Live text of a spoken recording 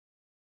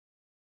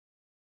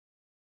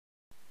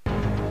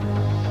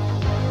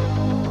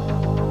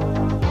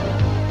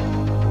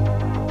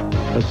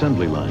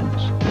assembly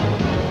lines,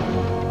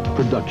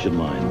 production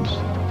lines,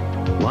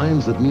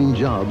 lines that mean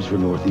jobs for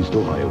Northeast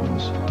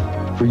Ohioans.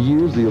 For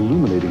years, the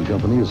Illuminating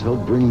Company has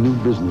helped bring new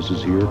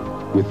businesses here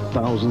with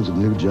thousands of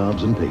new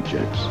jobs and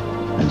paychecks.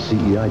 And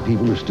CEI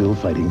people are still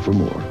fighting for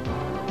more.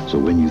 So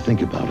when you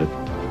think about it,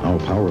 our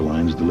power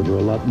lines deliver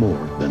a lot more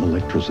than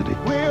electricity.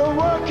 We're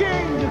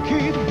working to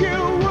keep you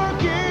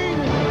working.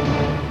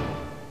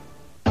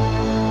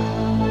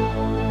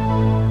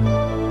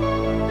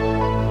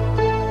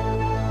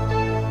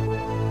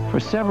 For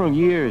several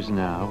years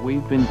now,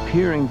 we've been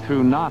peering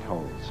through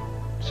knotholes,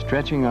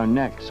 stretching our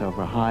necks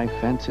over high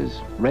fences,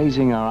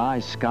 raising our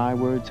eyes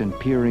skywards and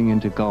peering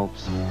into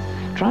gulfs,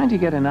 trying to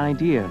get an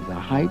idea of the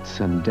heights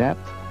and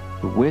depth,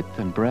 the width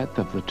and breadth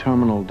of the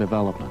terminal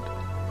development.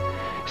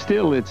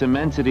 Still, its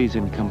immensities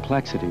and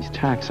complexities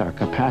tax our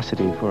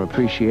capacity for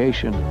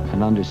appreciation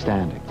and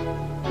understanding.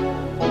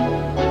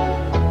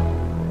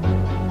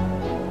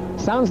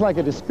 Sounds like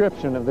a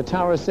description of the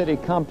Tower City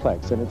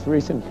complex and its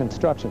recent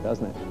construction,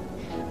 doesn't it?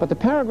 But the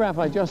paragraph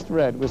I just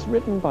read was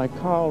written by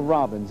Carl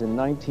Robbins in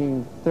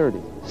 1930,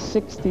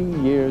 60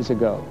 years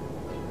ago.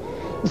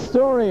 The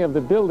story of the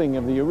building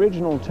of the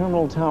original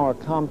Terminal Tower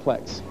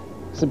complex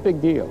is a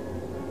big deal.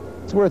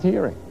 It's worth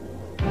hearing.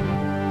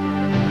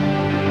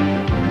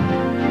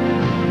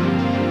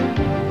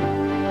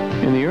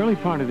 In the early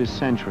part of this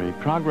century,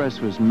 progress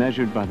was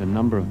measured by the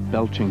number of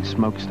belching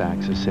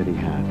smokestacks a city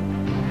had,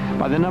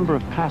 by the number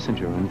of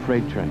passenger and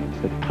freight trains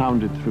that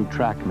pounded through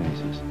track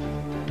mazes,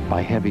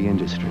 by heavy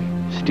industry,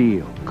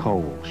 steel,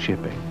 coal,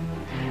 shipping.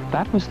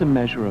 That was the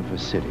measure of a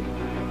city,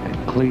 and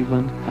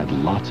Cleveland had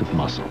lots of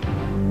muscle.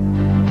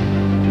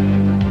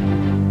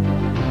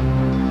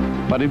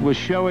 But it was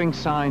showing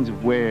signs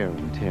of wear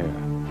and tear.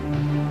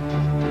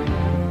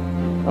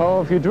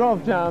 Oh, if you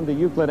drove down the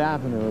Euclid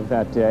Avenue of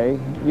that day,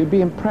 you'd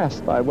be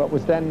impressed by what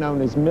was then known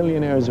as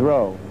Millionaire's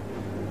Row,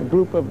 a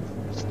group of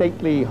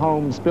stately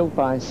homes built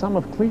by some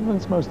of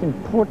Cleveland's most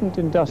important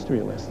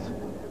industrialists.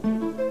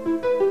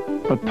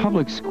 But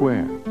Public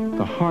Square,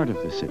 the heart of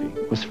the city,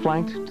 was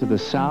flanked to the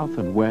south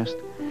and west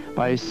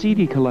by a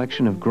seedy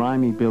collection of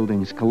grimy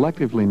buildings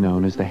collectively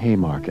known as the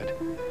Haymarket,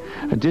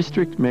 a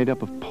district made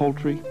up of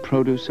poultry,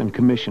 produce, and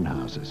commission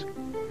houses.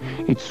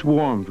 It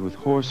swarmed with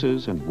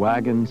horses and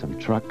wagons and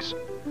trucks.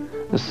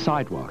 The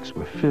sidewalks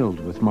were filled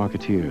with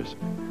marketeers,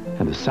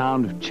 and the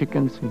sound of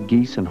chickens and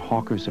geese and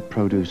hawkers of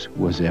produce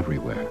was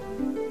everywhere.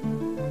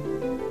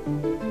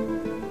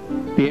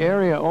 The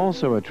area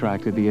also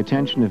attracted the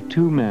attention of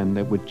two men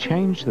that would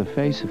change the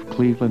face of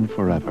Cleveland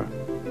forever,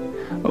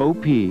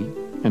 O.P.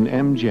 and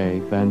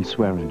M.J. Van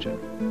Sweringen.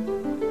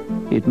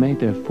 It made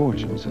their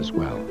fortunes as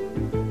well.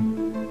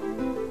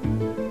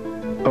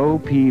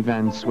 O.P.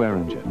 Van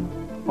Sweringen,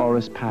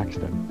 Horace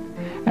Paxton,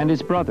 and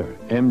his brother,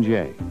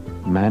 M.J.,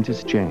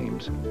 Mantis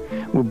James,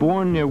 were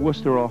born near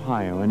Worcester,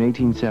 Ohio in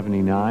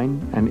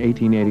 1879 and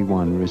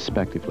 1881,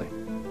 respectively.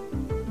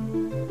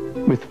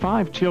 With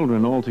 5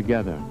 children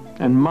altogether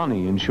and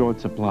money in short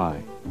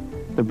supply,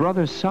 the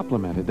brothers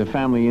supplemented the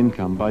family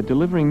income by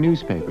delivering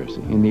newspapers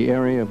in the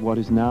area of what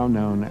is now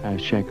known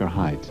as Shaker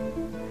Heights.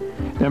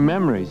 Their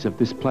memories of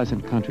this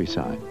pleasant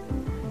countryside,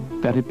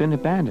 that had been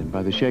abandoned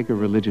by the Shaker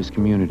religious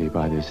community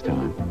by this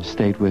time,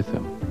 stayed with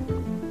them.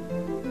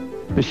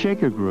 The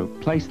Shaker Group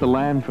placed the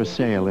land for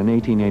sale in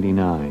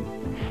 1889,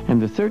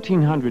 and the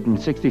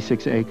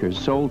 1,366 acres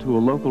sold to a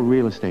local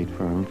real estate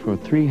firm for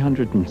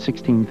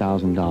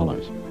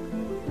 $316,000.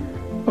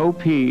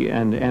 O.P.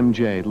 and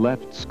M.J.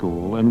 left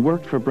school and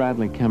worked for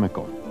Bradley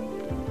Chemical.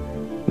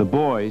 The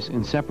boys,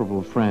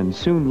 inseparable friends,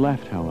 soon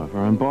left,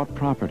 however, and bought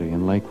property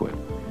in Lakewood.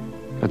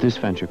 But this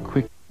venture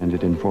quickly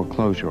ended in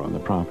foreclosure on the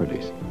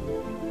properties.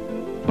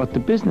 But the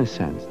business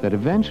sense that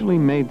eventually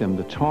made them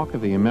the talk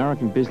of the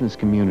American business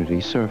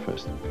community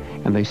surfaced,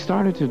 and they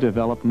started to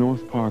develop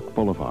North Park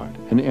Boulevard,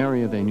 an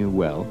area they knew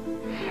well,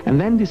 and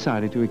then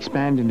decided to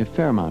expand into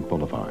Fairmount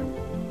Boulevard.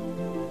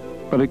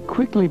 But it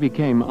quickly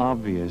became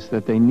obvious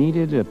that they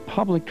needed a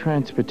public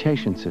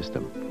transportation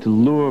system to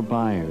lure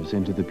buyers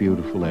into the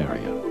beautiful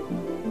area.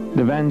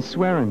 The Van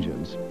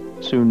Sweringens,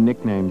 soon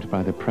nicknamed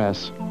by the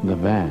press the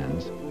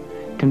Vans,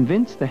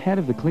 convinced the head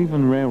of the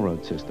Cleveland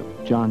Railroad system,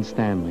 John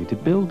Stanley, to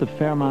build the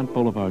Fairmount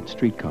Boulevard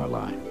streetcar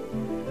line.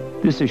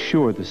 This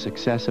assured the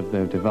success of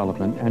their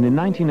development, and in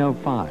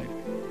 1905,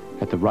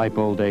 at the ripe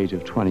old age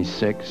of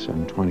 26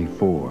 and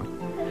 24,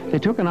 they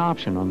took an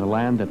option on the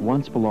land that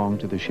once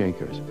belonged to the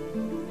Shakers.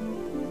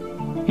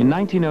 In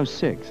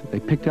 1906, they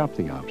picked up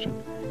the option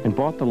and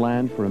bought the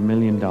land for $1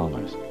 million.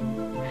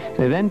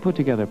 They then put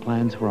together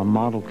plans for a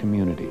model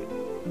community,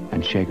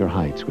 and Shaker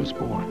Heights was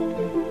born.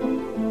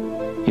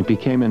 It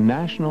became a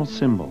national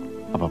symbol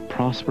of a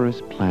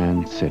prosperous,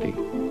 planned city.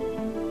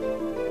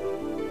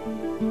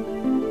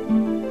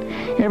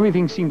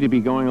 Everything seemed to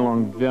be going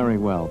along very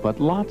well, but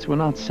lots were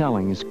not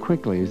selling as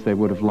quickly as they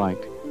would have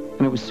liked,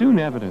 and it was soon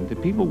evident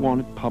that people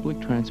wanted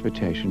public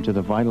transportation to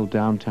the vital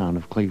downtown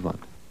of Cleveland.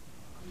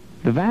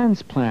 The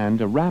Vans planned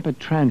a rapid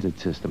transit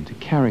system to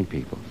carry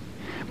people,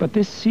 but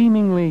this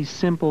seemingly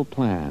simple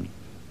plan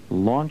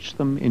launched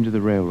them into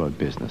the railroad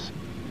business.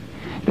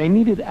 They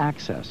needed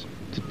access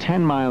to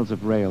 10 miles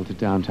of rail to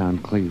downtown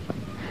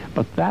Cleveland,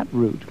 but that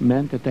route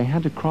meant that they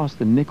had to cross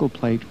the Nickel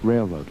Plate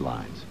Railroad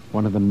lines,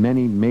 one of the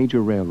many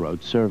major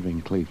railroads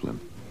serving Cleveland.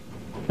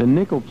 The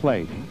Nickel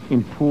Plate,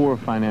 in poor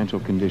financial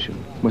condition,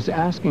 was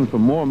asking for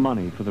more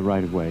money for the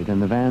right-of-way than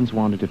the vans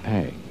wanted to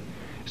pay.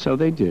 So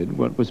they did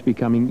what was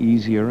becoming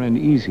easier and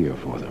easier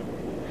for them.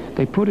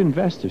 They put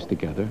investors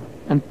together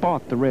and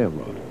bought the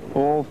railroad,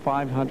 all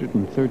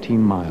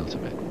 513 miles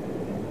of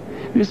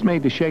it. This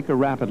made the Shaker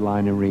Rapid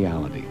Line a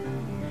reality.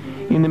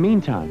 In the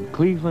meantime,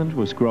 Cleveland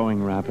was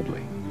growing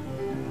rapidly.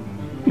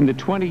 In the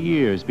 20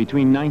 years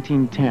between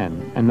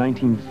 1910 and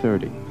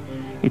 1930,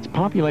 its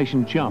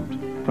population jumped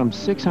from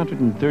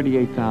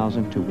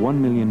 638,000 to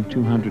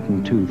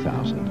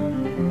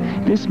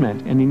 1,202,000. This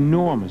meant an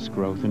enormous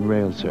growth in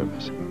rail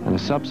service and a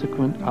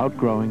subsequent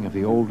outgrowing of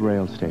the old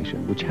rail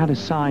station, which had a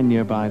sign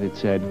nearby that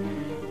said,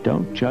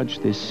 "Don't judge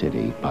this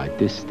city by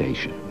this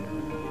station,"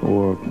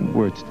 or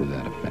words to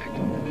that effect.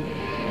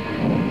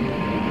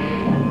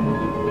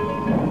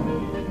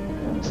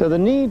 So the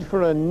need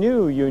for a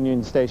new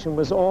Union Station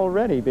was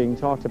already being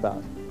talked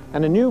about,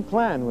 and a new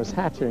plan was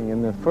hatching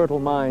in the fertile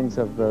minds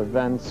of the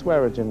Van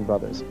Sweringen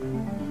brothers.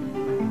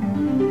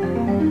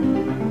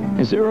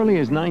 As early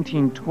as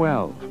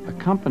 1912, a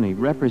company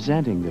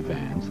representing the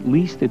Vans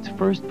leased its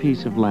first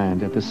piece of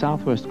land at the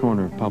southwest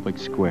corner of Public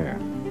Square.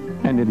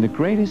 And in the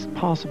greatest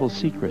possible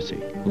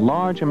secrecy,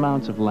 large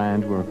amounts of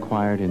land were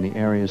acquired in the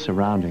area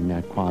surrounding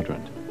that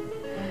quadrant.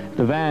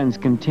 The Vans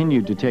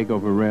continued to take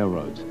over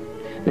railroads.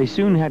 They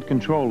soon had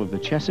control of the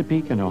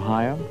Chesapeake and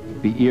Ohio,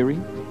 the Erie,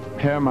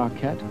 Pere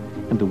Marquette,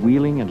 and the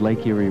Wheeling and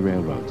Lake Erie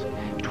railroads,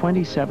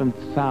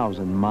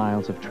 27,000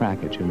 miles of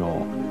trackage in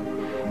all.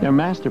 Their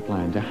master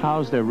plan to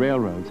house their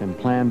railroads and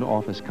planned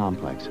office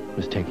complex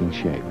was taking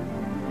shape.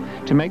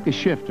 To make the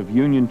shift of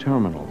Union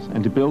terminals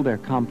and to build their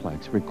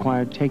complex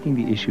required taking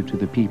the issue to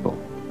the people.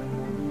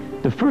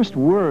 The first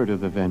word of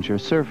the venture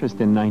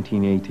surfaced in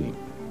 1918.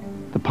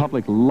 The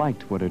public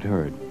liked what it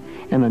heard,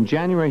 and on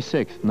January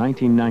 6,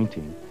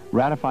 1919,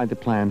 ratified the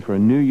plan for a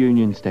new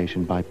Union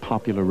Station by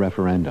popular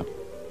referendum.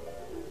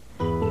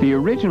 The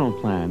original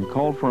plan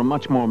called for a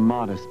much more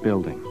modest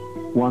building,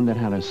 one that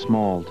had a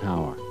small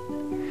tower.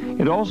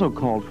 It also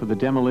called for the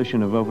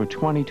demolition of over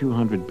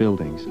 2,200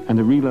 buildings and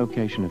the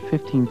relocation of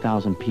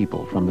 15,000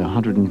 people from the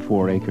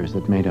 104 acres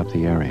that made up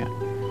the area.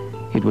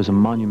 It was a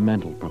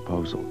monumental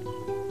proposal.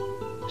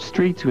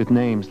 Streets with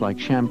names like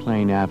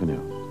Champlain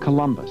Avenue,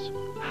 Columbus,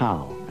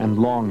 Howe, and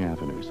Long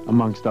Avenues,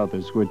 amongst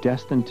others, were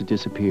destined to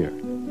disappear.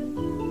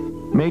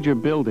 Major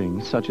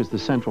buildings, such as the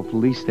Central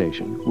Police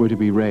Station, were to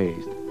be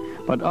razed,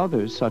 but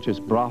others, such as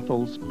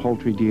brothels,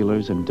 poultry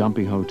dealers, and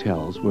dumpy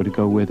hotels, were to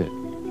go with it.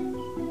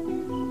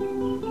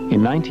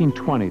 In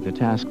 1920, the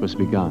task was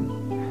begun,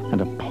 and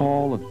a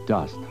pall of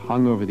dust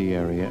hung over the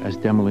area as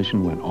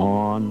demolition went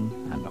on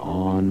and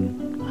on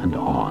and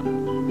on.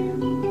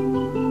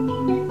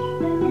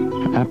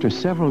 After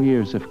several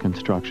years of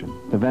construction,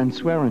 the Van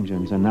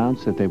Sweringens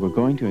announced that they were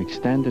going to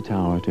extend the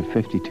tower to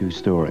 52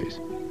 stories.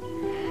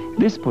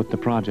 This put the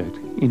project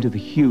into the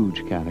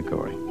huge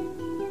category.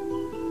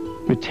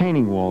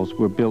 Retaining walls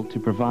were built to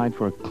provide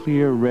for a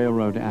clear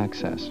railroad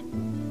access.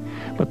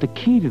 But the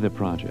key to the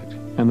project,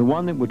 and the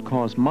one that would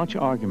cause much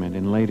argument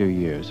in later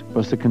years,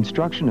 was the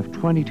construction of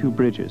 22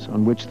 bridges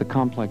on which the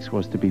complex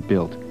was to be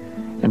built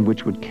and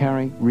which would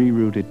carry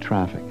rerouted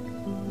traffic.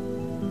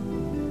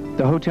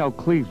 The Hotel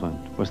Cleveland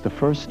was the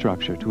first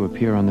structure to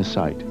appear on the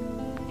site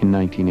in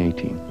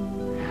 1918,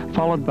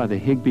 followed by the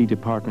Higbee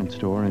Department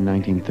Store in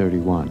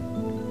 1931.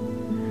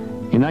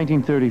 In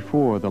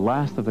 1934, the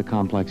last of the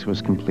complex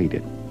was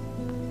completed.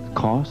 The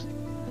cost,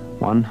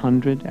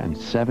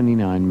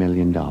 $179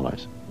 million.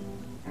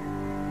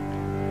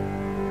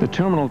 The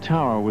terminal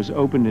tower was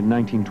opened in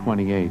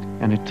 1928,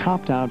 and it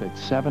topped out at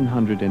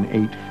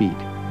 708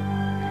 feet.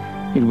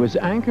 It was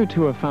anchored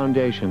to a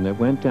foundation that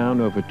went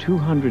down over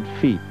 200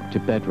 feet to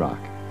bedrock,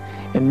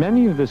 and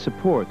many of the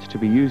supports to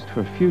be used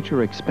for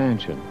future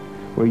expansion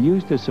were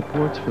used as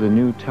supports for the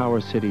new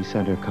Tower City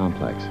Center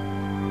complex.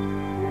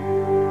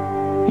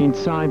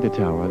 Inside the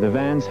tower, the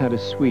Vans had a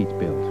suite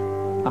built,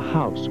 a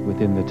house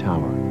within the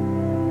tower.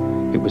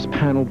 It was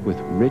paneled with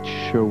rich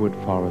Sherwood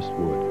forest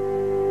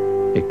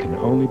wood. It can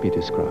only be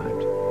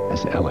described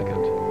as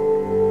elegant.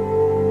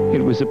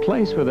 It was a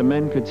place where the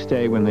men could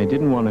stay when they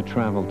didn't want to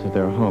travel to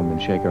their home in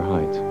Shaker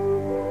Heights.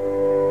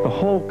 The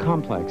whole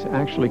complex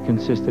actually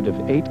consisted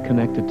of 8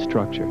 connected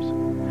structures: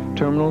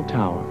 Terminal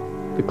Tower,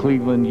 the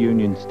Cleveland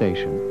Union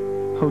Station,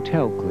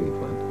 Hotel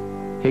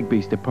Cleveland,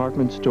 Higbee's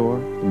Department Store,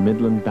 the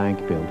Midland Bank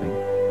Building,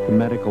 the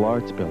Medical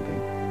Arts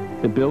Building,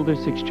 the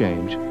Builders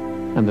Exchange,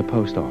 and the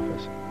Post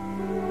Office.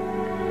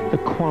 The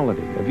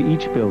quality of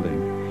each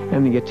building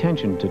and the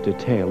attention to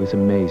detail is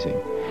amazing,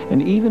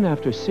 and even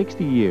after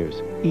 60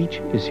 years, each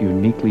is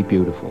uniquely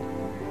beautiful.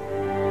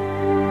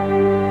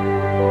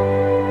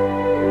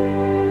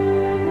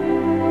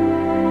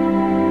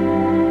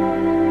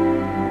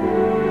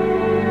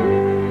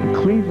 The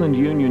Cleveland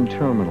Union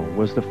Terminal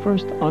was the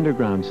first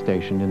underground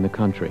station in the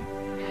country.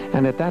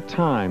 and at that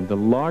time, the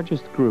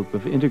largest group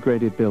of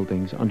integrated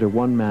buildings under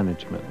one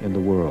management in the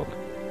world.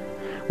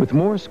 With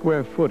more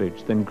square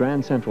footage than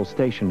Grand Central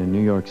Station in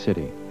New York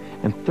City,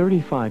 and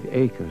 35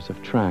 acres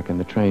of track in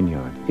the train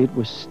yard, it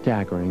was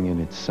staggering in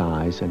its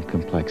size and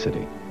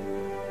complexity.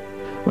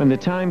 When the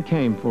time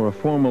came for a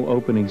formal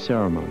opening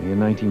ceremony in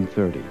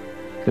 1930,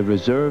 the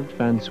reserved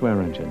Van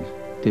Swearingens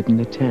didn't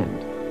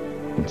attend.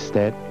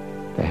 Instead,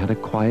 they had a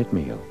quiet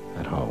meal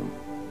at home.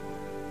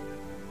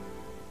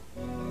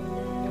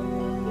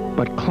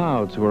 But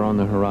clouds were on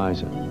the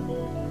horizon.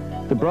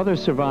 The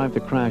brothers survived the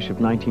crash of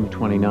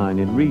 1929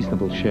 in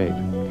reasonable shape,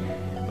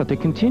 but they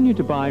continued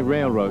to buy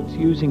railroads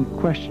using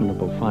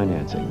questionable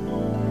financing.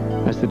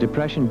 As the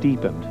Depression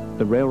deepened,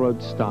 the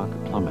railroad stock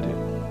plummeted,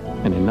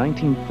 and in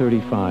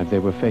 1935 they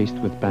were faced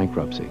with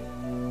bankruptcy.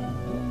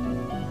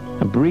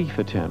 A brief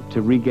attempt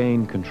to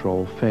regain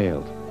control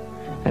failed,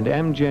 and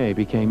MJ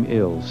became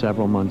ill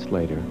several months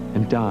later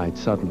and died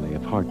suddenly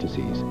of heart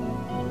disease.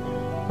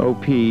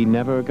 OP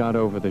never got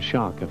over the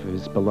shock of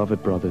his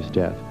beloved brother's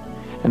death,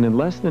 and in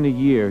less than a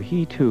year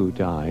he too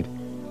died,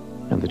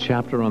 and the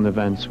chapter on the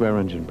Van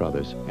Swearingen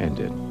brothers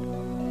ended.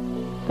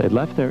 They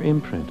left their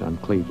imprint on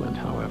Cleveland,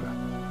 however,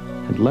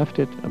 and left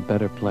it a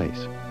better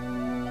place.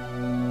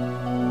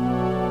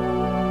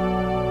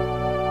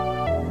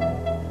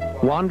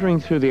 Wandering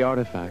through the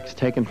artifacts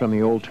taken from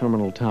the old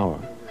terminal tower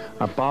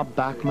are Bob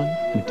Bachman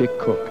and Dick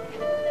Cook.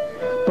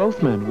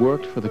 Both men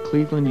worked for the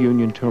Cleveland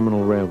Union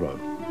Terminal Railroad.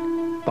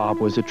 Bob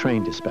was a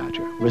train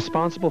dispatcher,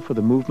 responsible for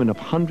the movement of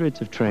hundreds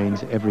of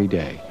trains every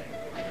day.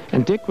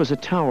 And Dick was a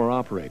tower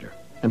operator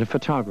and a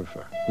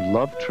photographer who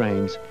loved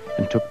trains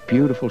and took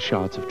beautiful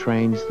shots of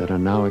trains that are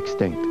now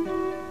extinct.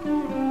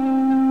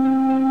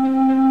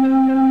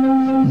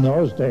 In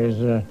those days,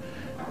 you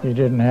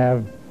didn't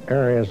have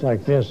areas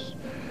like this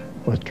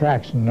with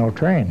tracks and no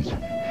trains.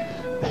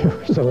 There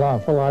was an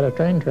awful lot of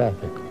train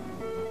traffic.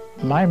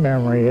 My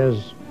memory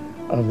is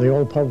of the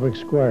old public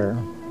square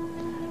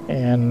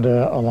and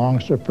along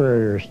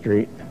Superior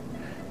Street,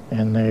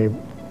 and they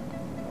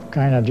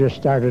kind of just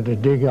started to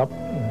dig up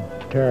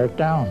and tear it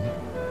down,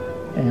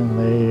 and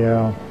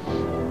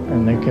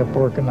they kept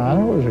working on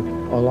it. It was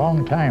a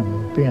long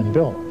time being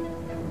built.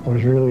 It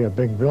was really a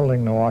big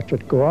building to watch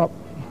it go up.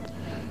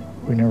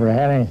 We never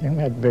had anything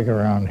that big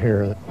around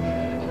here.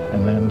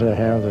 And then to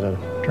have the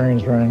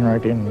trains running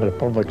right into the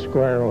public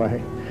square,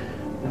 why,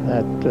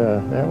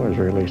 that was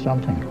really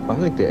something. I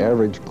think the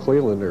average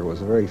Clevelander was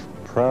very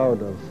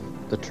proud of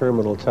the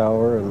terminal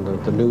tower and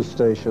the news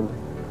station.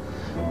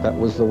 That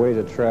was the way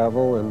to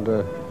travel, and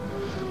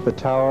the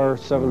tower,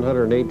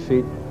 708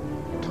 feet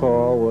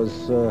tall,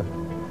 was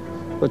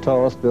the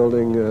tallest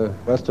building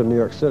west of New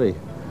York City,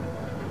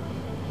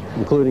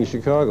 including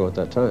Chicago at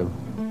that time.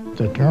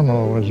 The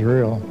terminal was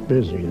real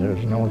busy.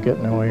 There's no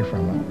getting away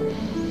from it.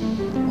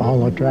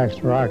 All the tracks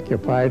were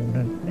occupied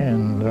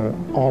and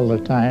all the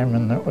time,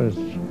 and it was,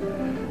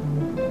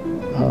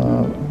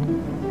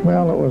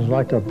 well, it was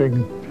like a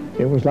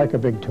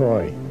big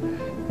toy,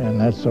 and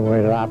that's the way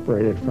it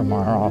operated from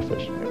our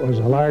office. It was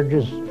the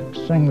largest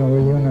single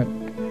unit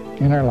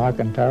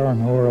interlocking tower in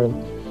the world,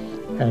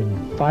 had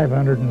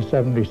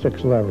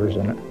 576 levers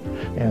in it,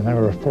 and there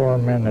were 4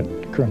 men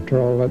that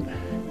controlled it.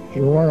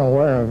 You weren't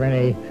aware of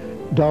any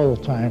dull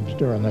times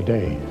during the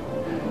day.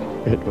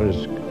 It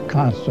was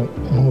constant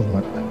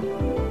movement.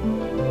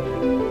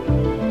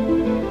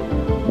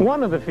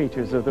 One of the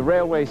features of the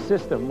railway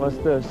system was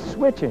the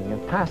switching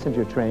of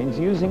passenger trains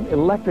using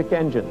electric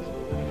engines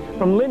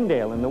from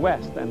Lyndale in the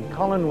west and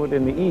Collinwood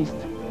in the east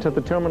to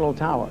the terminal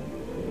tower.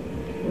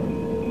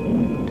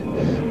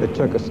 It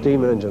took a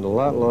steam engine a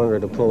lot longer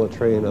to pull a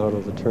train out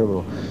of the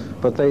terminal,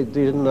 but they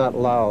did not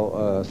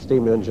allow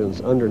steam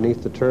engines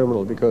underneath the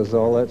terminal because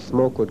all that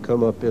smoke would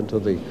come up into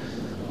the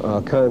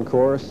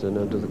concourse and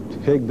into the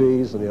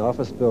Higbees and the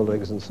office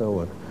buildings and so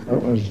on.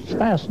 It was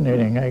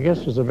fascinating, I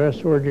guess is the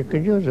best word you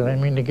could use it. I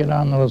mean, to get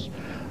on those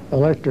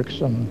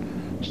electrics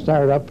and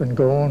start up and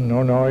go and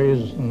no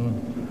noise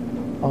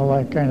and all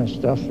that kind of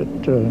stuff.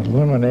 It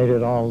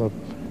eliminated all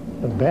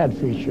the bad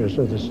features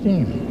of the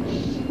steam.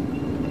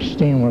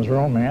 Steam was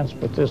romance,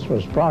 but this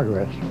was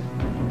progress.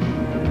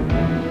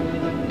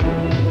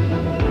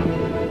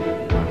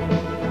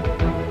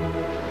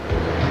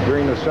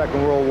 During the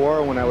Second World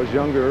War, when I was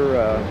younger,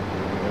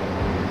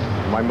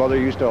 my mother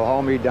used to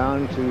haul me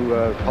down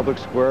to Public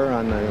Square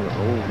on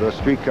the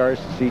streetcars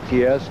to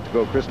CTS to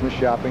go Christmas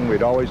shopping.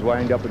 We'd always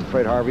wind up at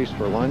Fred Harvey's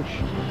for lunch.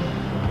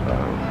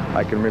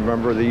 I can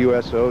remember the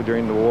USO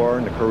during the war,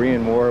 and the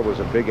Korean War was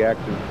a big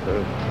active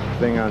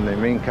thing on the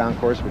main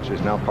concourse, which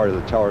is now part of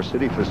the Tower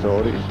City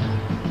facilities.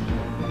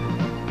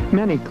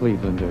 Many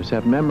Clevelanders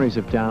have memories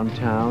of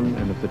downtown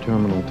and of the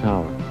terminal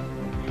tower,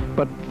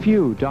 but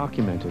few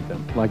documented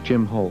them, like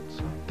Jim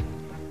Holtz.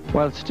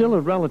 While still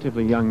a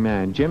relatively young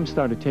man, Jim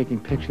started taking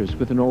pictures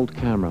with an old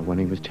camera when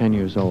he was 10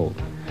 years old,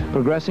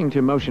 progressing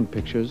to motion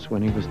pictures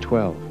when he was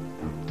 12.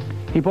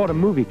 He bought a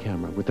movie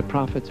camera with the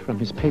profits from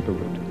his paper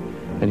route,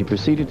 and he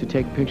proceeded to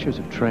take pictures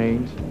of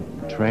trains,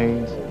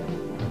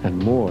 and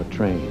more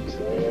trains.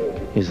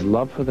 His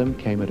love for them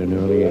came at an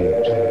early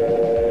age.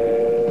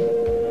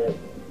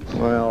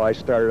 Well, I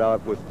started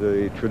out with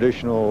the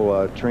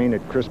traditional train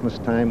at Christmas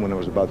time when I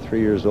was about 3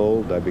 years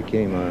old. I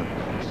became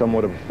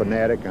somewhat of a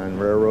fanatic on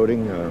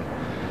railroading,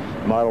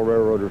 model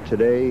railroader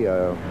today,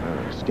 a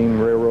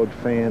steam railroad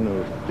fan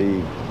of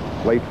the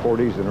late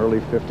 40s and early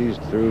 50s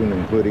through and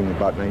including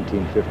about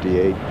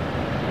 1958.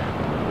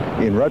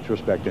 In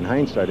retrospect, in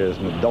hindsight, as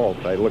an adult,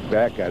 I look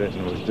back at it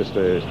and it was just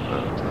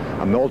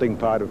a melting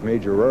pot of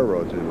major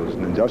railroads. It was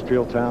an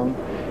industrial town.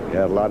 It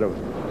had a lot of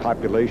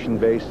population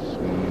base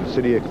in the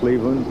city of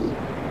Cleveland.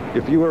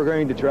 If you were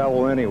going to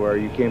travel anywhere,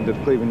 you came to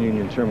the Cleveland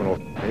Union Terminal.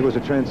 It was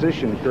a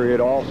transition period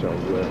also,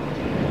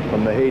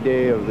 from the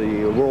heyday of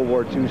the World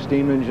War II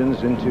steam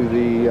engines into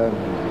the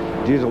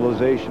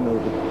dieselization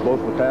of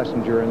both the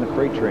passenger and the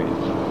freight trains.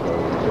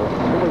 So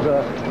it was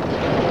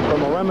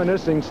from a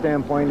reminiscing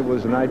standpoint, it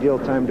was an ideal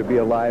time to be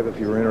alive if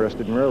you were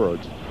interested in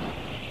railroads.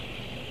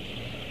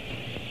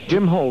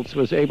 Jim Holtz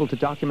was able to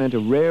document a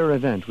rare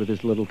event with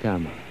his little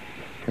camera.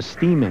 A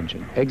steam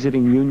engine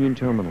exiting Union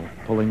Terminal,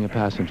 pulling a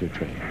passenger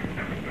train.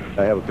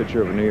 I have a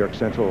picture of a New York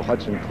Central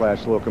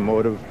Hudson-class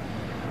locomotive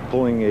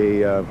pulling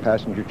a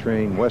passenger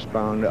train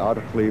westbound out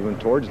of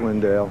Cleveland towards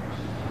Lindale,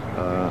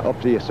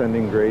 up the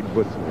ascending grade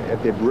with,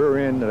 at the rear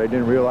end, that I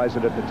didn't realize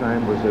it at the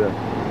time, was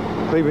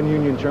a Cleveland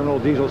Union Terminal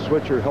diesel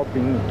switcher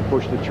helping to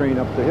push the train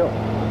up the hill.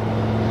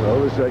 So it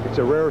was like, it's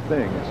a rare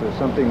thing. It's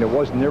something that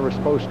was never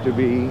supposed to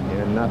be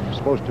and not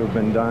supposed to have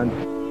been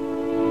done.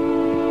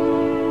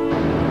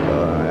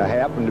 I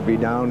happened to be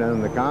down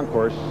on the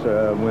concourse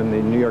when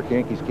the New York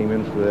Yankees came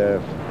in for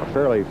a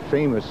fairly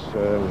famous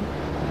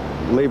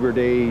Labor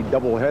Day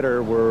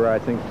doubleheader where I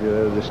think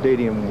the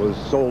stadium was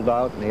sold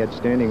out and they had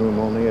standing room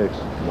only. It's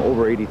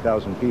over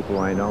 80,000 people,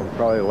 I know,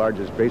 probably the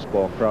largest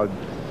baseball crowd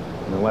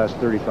in the last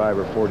 35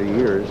 or 40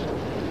 years.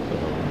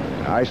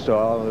 I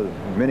saw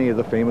many of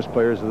the famous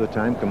players of the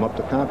time come up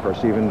the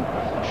concourse, even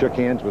shook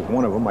hands with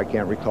one of them. I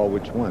can't recall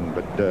which one,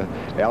 but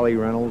Allie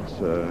Reynolds,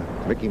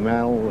 Mickey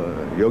Mantle,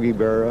 Yogi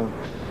Berra,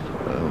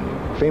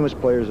 famous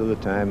players of the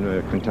time,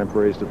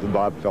 contemporaries of the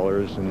Bob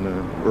Fellers and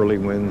Early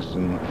Wins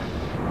and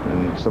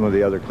some of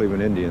the other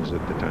Cleveland Indians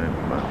at the time.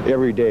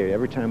 Every day,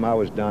 every time I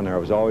was down there, I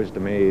was always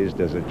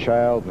amazed as a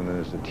child and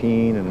as a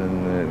teen and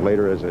then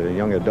later as a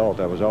young adult.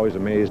 I was always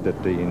amazed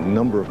at the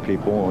number of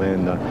people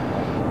and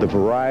the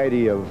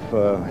variety of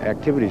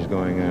activities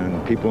going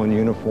on. People in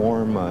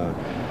uniform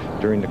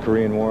during the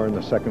Korean War and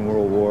the Second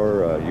World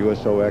War,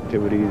 USO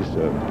activities,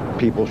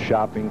 people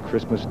shopping,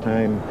 Christmas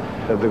time.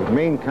 The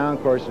main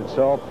concourse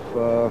itself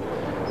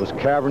was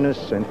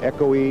cavernous and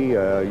echoey.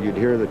 You'd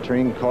hear the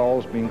train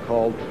calls being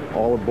called,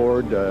 all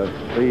aboard,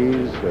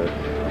 please.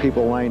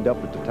 People lined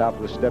up at the top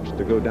of the steps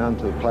to go down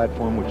to the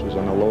platform, which was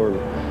on a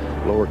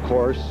lower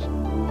course.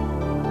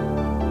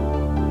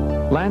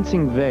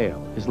 Lansing Vale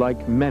is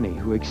like many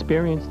who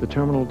experienced the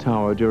terminal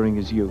tower during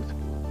his youth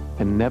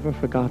and never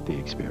forgot the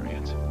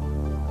experience.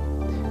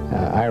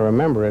 I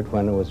remember it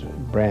when it was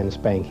brand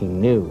spanking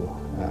new.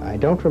 I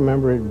don't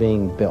remember it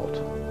being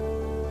built,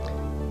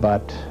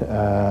 but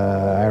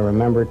I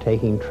remember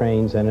taking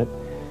trains in it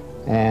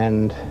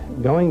and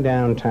going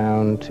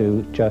downtown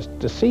just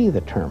to see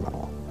the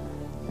terminal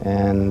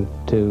and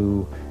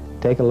to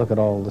take a look at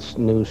all the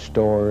new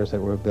stores that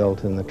were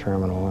built in the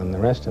terminal and the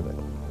rest of it.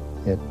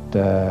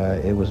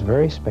 It was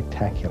very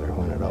spectacular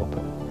when it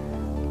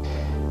opened.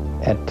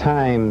 At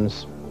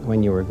times,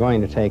 when you were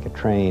going to take a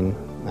train,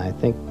 I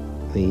think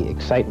the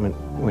excitement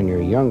when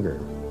you're younger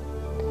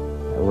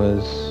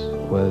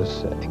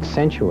was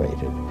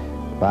accentuated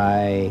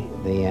by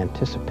the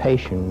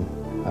anticipation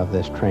of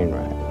this train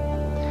ride.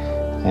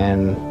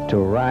 And to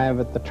arrive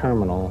at the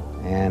terminal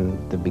and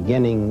the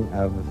beginning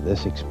of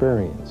this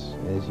experience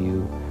as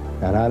you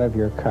got out of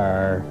your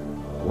car,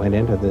 went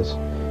into this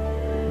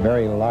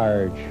very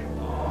large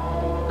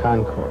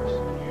concourse,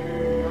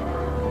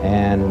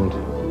 and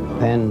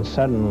then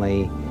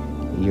suddenly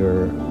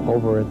you're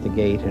over at the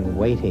gate and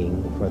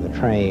waiting for the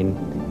train,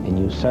 and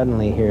you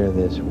suddenly hear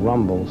this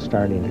rumble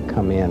starting to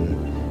come in,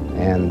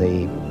 and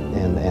the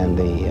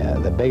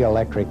big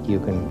electric, you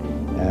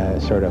can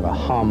sort of a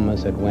hum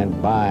as it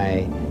went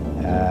by,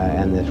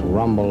 and this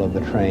rumble of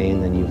the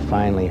train, then you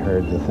finally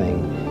heard the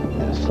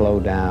thing slow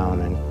down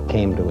and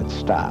came to its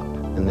stop.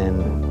 And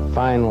then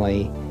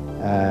finally,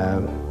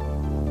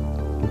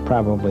 you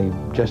probably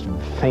just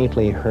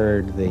faintly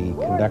heard the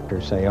conductor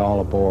say,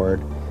 "All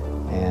aboard,"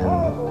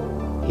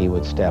 and he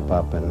would step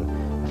up, and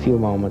a few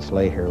moments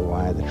later,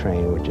 why, the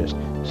train would just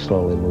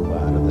slowly move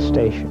out of the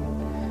station.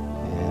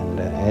 And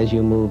as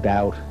you moved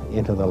out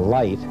into the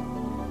light,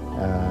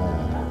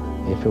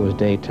 if it was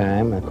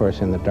daytime, of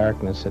course in the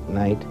darkness at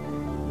night,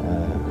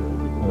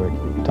 we were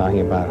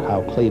talking about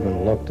how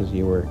Cleveland looked as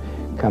you were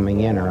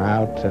coming in or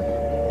out,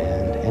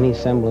 and any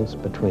semblance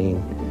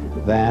between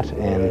that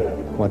and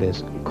what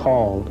is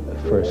called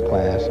first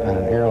class on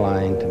an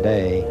airline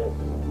today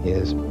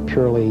is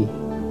purely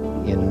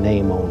in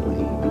name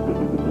only.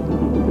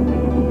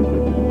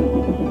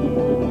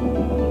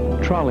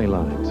 Trolley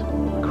lines,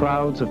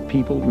 crowds of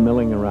people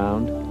milling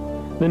around,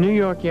 the New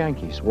York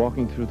Yankees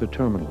walking through the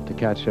terminal to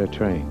catch their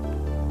train,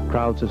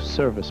 crowds of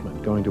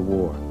servicemen going to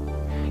war,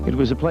 It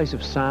was a place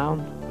of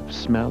sound, of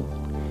smell,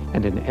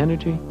 and an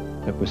energy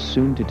that was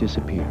soon to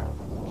disappear.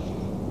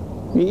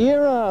 The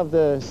era of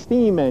the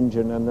steam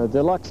engine and the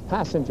deluxe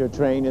passenger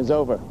train is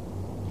over.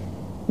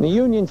 The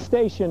Union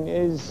Station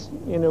is,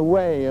 in a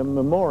way, a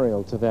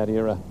memorial to that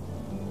era.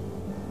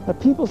 But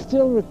people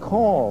still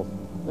recall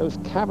those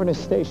cavernous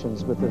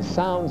stations with the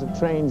sounds of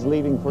trains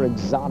leaving for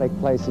exotic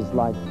places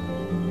like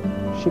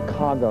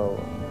Chicago,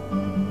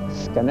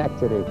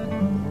 Schenectady,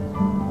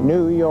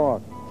 New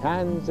York,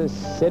 Kansas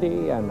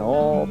City, and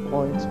all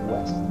points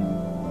west.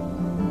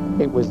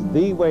 It was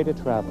the way to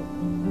travel.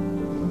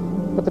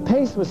 But the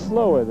pace was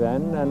slower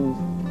then, and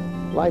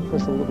life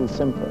was a little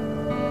simpler.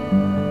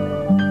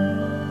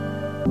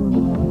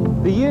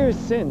 The years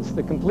since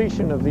the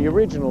completion of the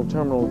original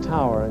terminal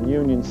tower and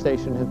Union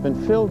Station have been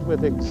filled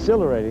with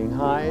exhilarating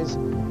highs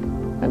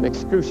and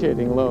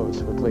excruciating lows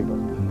for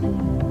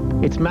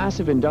Cleveland. Its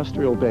massive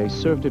industrial base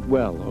served it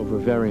well over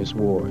various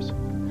wars.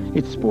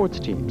 Its sports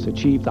teams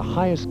achieved the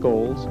highest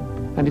goals,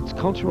 and its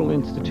cultural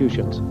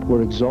institutions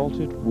were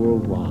exalted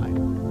worldwide.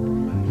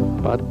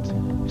 But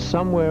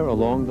somewhere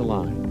along the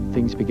line,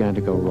 things began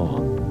to go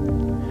wrong.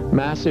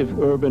 Massive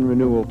urban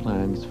renewal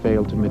plans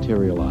failed to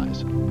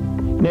materialize.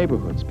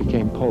 Neighborhoods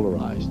became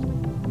polarized,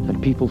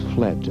 and people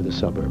fled to the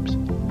suburbs.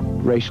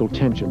 Racial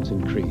tensions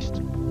increased.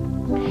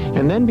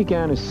 And then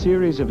began a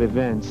series of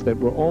events that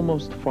were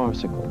almost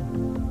farcical.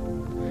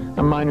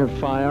 A minor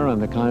fire on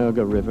the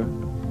Cuyahoga River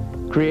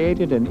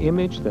created an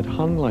image that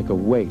hung like a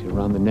weight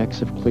around the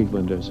necks of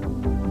Clevelanders.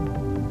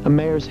 A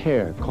mayor's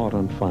hair caught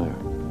on fire.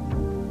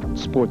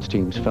 Sports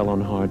teams fell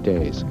on hard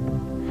days.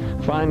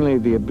 Finally,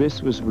 the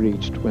abyss was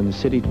reached when the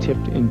city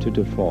tipped into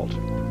default.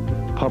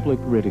 Public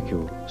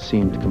ridicule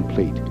seemed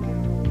complete.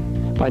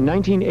 By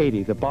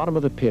 1980, the bottom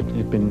of the pit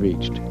had been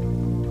reached.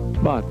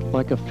 But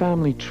like a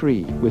family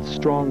tree with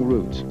strong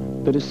roots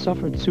that has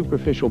suffered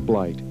superficial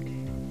blight,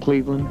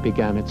 Cleveland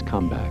began its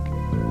comeback.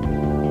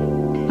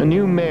 A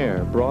new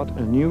mayor brought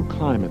a new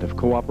climate of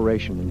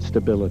cooperation and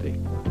stability.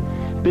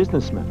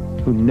 Businessmen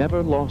who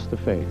never lost the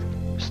faith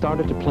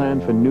started to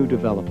plan for new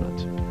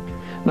developments.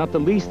 Not the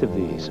least of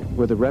these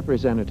were the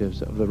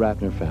representatives of the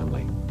Ratner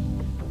family.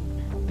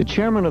 The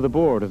chairman of the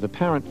board of the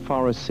parent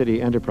Forest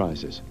City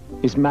Enterprises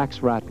is Max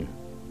Ratner.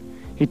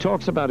 He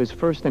talks about his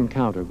first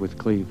encounter with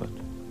Cleveland.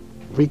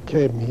 We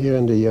came here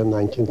in the year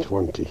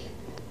 1920.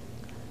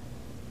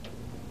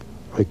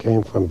 We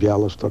came from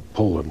Białystok,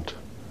 Poland,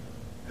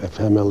 a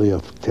family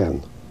of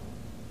 10.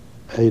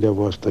 8 of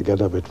us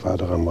together with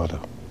father and mother.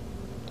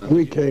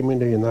 We came in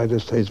the United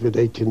States with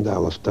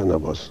 $18, 10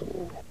 of us.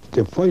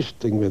 The first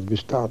thing that we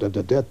started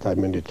at that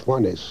time in the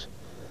 20s,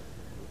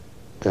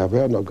 there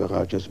were no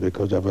garages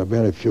because there were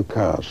very few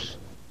cars.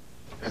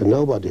 And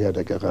nobody had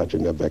a garage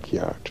in their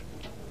backyard.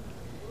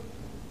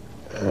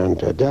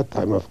 And at that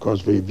time, of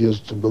course, we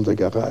used to build a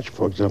garage,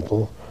 for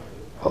example,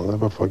 I'll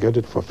never forget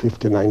it, for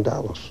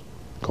 $59,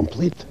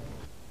 complete.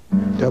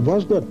 There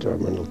was no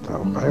terminal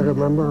tower. I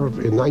remember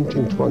in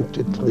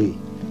 1923,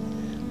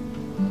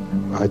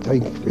 I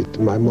think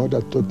my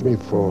mother took me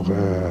for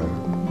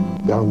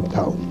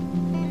downtown.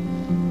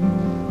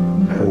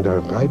 And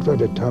right where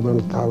the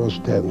terminal tower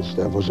stands,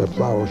 there was a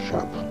flower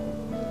shop.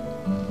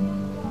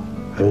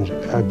 And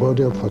I bought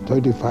it for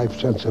 35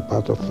 cents a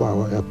pot of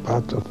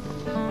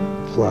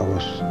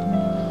flowers.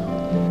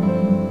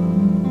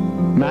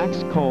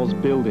 Max calls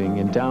building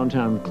in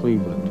downtown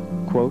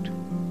Cleveland, quote,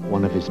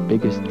 one of his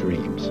biggest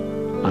dreams,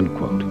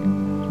 unquote.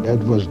 That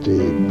was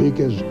the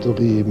biggest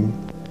dream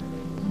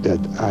that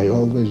I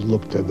always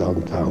looked at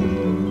downtown,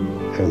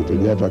 and we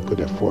never could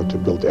afford to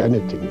build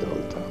anything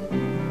downtown.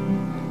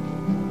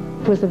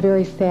 It was a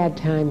very sad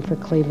time for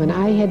Cleveland.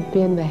 I had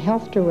been the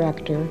health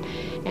director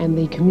and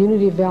the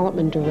community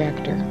development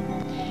director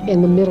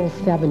in the middle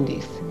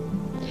 70s.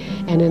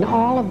 And in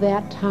all of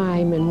that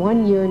time, in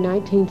one year,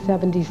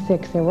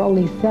 1976, there were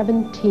only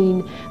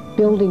 17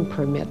 building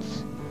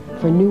permits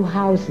for new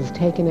houses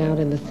taken out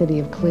in the city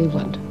of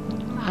Cleveland.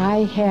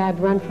 I had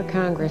run for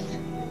Congress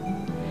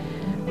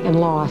and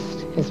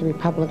lost as a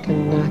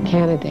Republican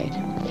candidate.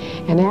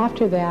 And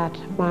after that,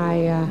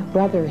 my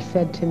brother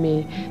said to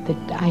me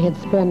that I had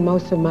spent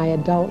most of my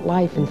adult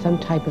life in some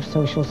type of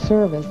social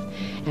service,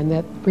 and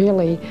that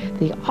really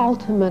the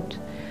ultimate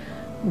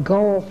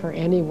goal for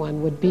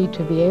anyone would be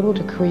to be able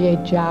to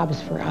create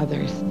jobs for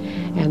others,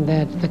 and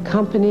that the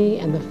company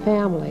and the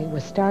family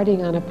was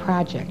starting on a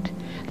project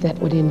that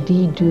would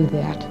indeed do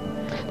that.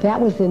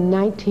 That was in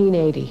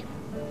 1980.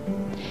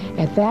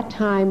 At that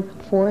time,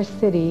 Forest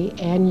City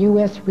and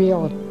U.S.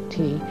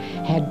 Realty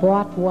had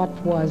bought what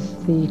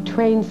was the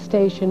train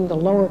station, the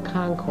lower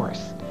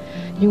concourse.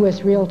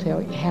 U.S. Realty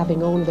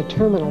having owned the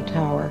terminal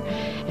tower,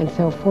 and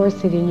so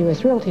Forest City and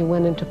U.S. Realty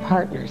went into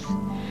partners.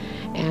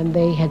 And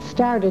they had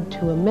started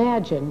to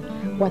imagine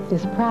what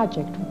this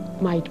project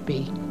might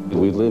be.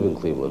 We live in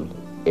Cleveland,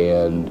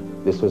 and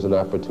this was an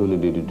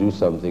opportunity to do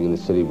something in the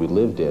city we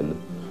lived in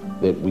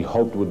that we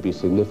hoped would be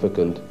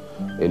significant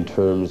in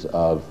terms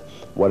of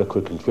what it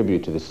could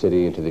contribute to the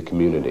city and to the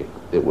community.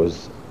 It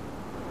was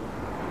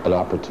an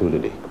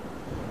opportunity.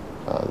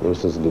 There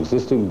was an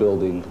existing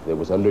building that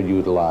was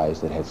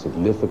underutilized, that had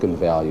significant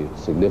value,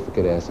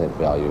 significant asset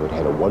value. It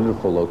had a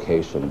wonderful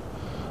location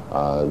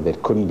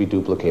that couldn't be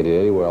duplicated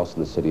anywhere else in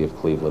the city of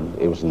Cleveland.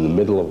 It was in the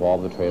middle of all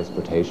the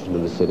transportation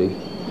in the city.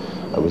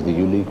 It was the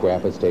unique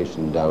rapid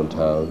station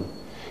downtown.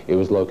 It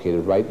was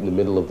located right in the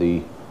middle of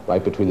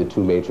right between the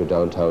two major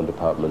downtown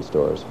department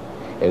stores.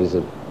 And as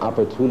an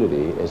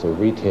opportunity, as a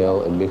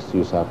retail and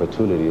mixed-use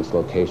opportunity, its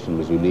location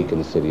was unique in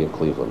the city of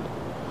Cleveland.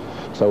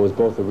 So it was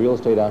both a real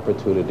estate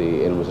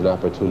opportunity and it was an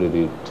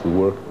opportunity to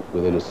work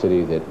within a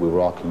city that we were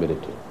all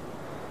committed to.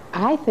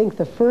 I think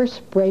the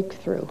first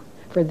breakthrough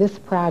for this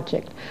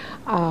project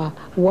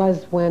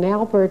was when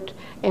Albert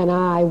and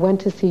I went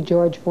to see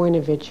George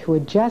Voinovich, who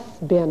had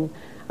just been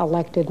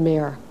elected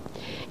mayor.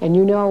 And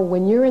you know,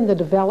 when you're in the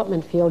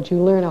development field, you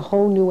learn a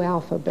whole new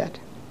alphabet.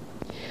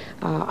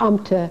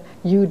 UMTA,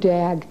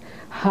 UDAG,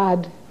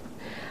 HUD.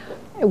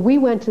 We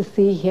went to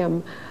see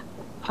him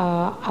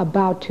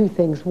about two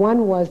things.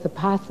 One was the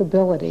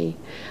possibility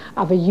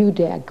of a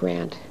UDAG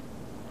grant,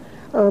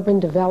 Urban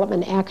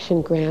Development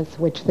Action Grants,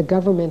 which the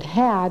government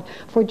had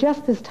for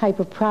just this type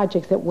of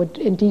projects that would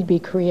indeed be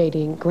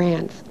creating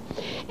grants.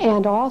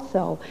 And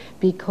also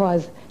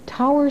because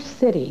Tower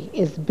City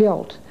is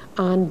built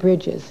on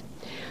bridges.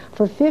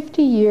 For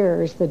 50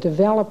 years, the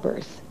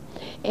developers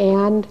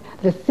and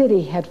the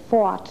city had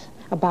fought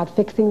about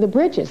fixing the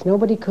bridges.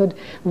 Nobody could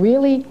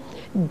really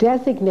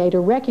designate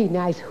or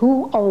recognize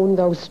who owned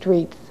those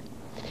streets.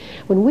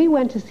 When we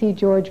went to see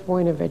George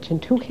Voinovich,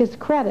 and to his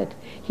credit,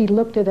 he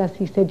looked at us,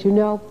 he said, you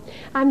know,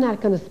 I'm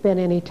not going to spend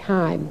any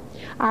time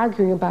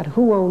arguing about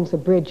who owns the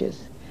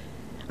bridges.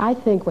 I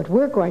think what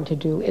we're going to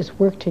do is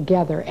work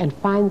together and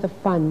find the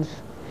funds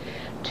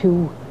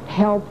to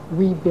help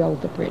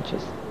rebuild the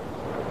bridges.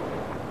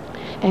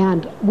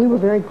 And we were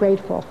very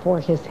grateful for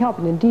his help,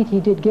 and indeed he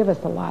did give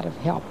us a lot of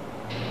help.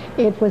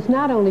 It was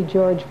not only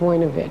George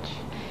Voinovich,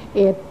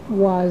 it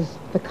was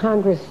the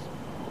Congress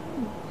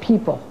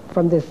people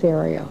from this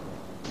area.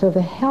 So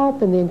the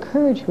help and the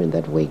encouragement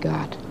that we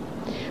got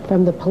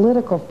from the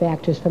political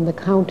factors, from the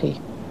county,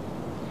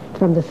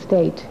 from the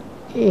state,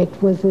 it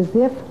was as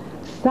if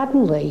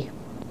suddenly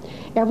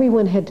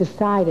everyone had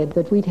decided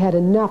that we'd had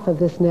enough of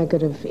this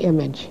negative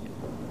image.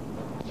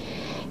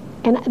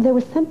 And there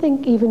was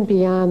something even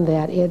beyond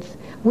that.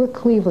 We're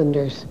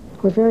Clevelanders.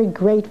 We're very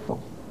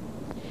grateful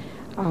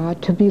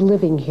to be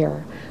living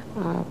here,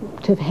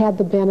 to have had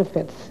the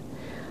benefits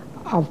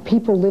of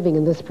people living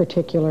in this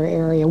particular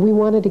area. We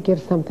wanted to give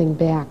something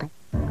back.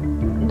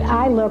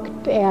 I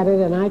looked at it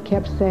and I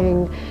kept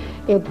saying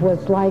it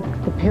was like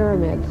the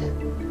pyramids,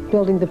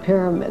 building the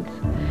pyramids.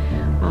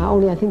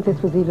 Only I think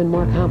this was even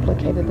more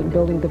complicated than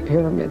building the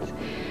pyramids.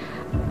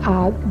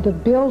 The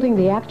building,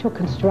 the actual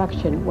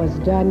construction, was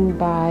done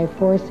by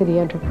Forest City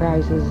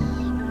Enterprises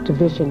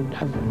Division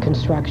of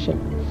Construction.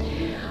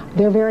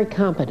 They're very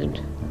competent.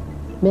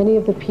 Many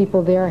of the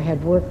people there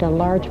had worked on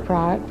large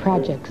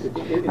projects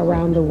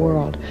around the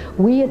world.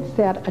 We had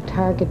set a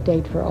target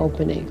date for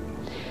opening.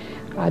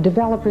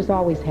 Developers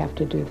always have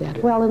to do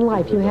that. Well, in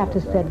life, you have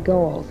to set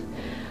goals.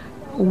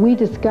 We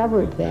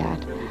discovered that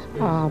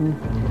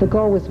the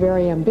goal was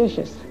very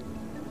ambitious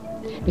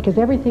because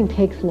everything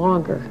takes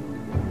longer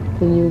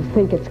than you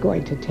think it's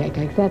going to take.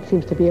 That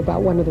seems to be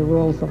about one of the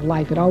rules of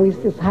life. It always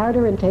is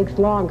harder and takes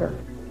longer.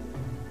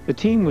 The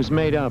team was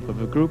made up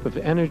of a group of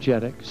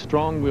energetic,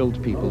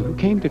 strong-willed people who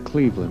came to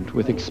Cleveland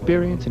with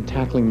experience in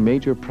tackling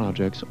major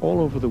projects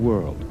all over the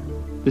world.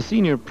 The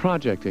senior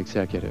project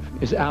executive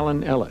is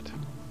Alan Ellett.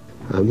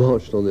 I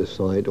marched on this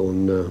site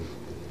on,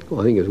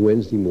 I think it was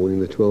Wednesday morning,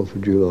 the 12th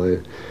of July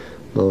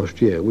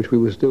last year, which we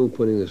were still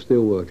putting the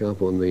steelwork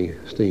up on the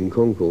steam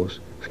concourse,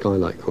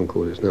 Skylight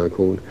Concourse it's now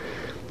called,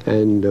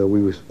 and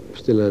we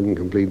still hadn't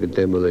completed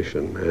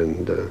demolition.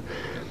 And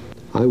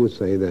I would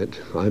say that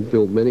I've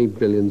built many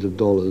billions of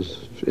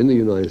dollars in the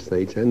United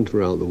States and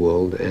throughout the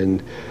world,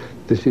 and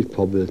this is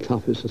probably the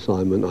toughest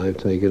assignment I've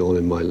taken on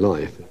in my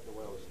life.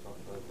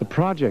 The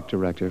project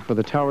director for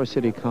the Tower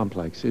City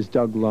complex is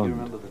Doug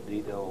Lund.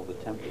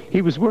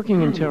 He was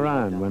working in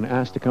Tehran when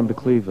asked to come to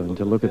Cleveland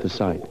to look at the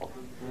site.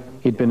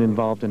 He'd been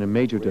involved in a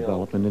major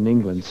development in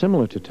England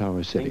similar to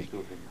Tower City,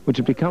 which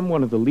had become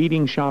one of the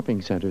leading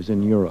shopping centers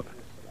in Europe.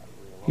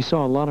 He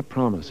saw a lot of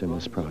promise in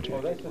this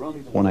project.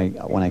 When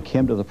I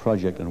came to the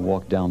project and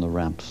walked down the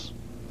ramps,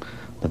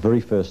 the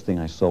very first thing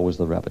I saw was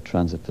the rapid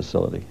transit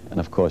facility. And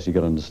of course, you got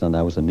to understand,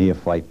 I was a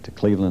neophyte to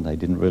Cleveland. I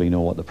didn't really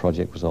know what the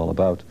project was all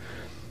about.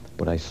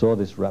 But I saw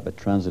this rapid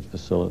transit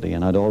facility,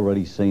 and I'd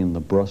already seen the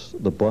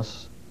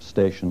bus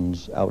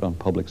stations out on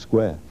Public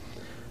Square.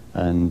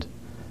 And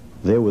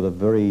they were the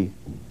very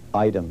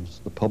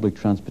items, the public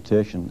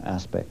transportation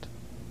aspect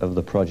of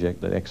the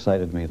project that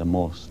excited me the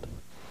most.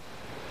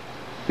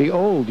 The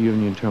old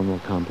Union Terminal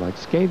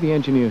complex gave the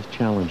engineers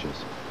challenges.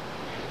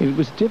 It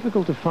was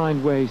difficult to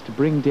find ways to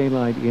bring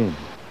daylight in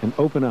and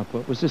open up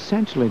what was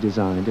essentially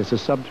designed as a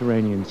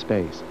subterranean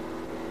space.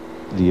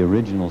 The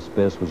original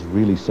space was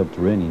really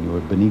subterranean. You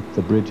were beneath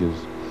the bridges,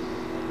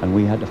 and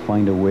we had to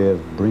find a way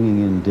of bringing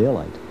in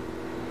daylight.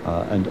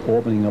 and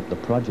opening up the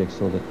project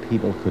so that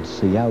people could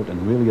see out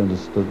and really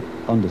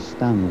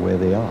understand where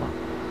they are.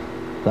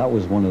 That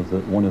was one of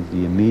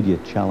the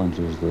immediate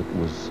challenges that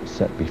was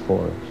set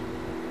before us.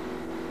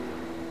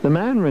 The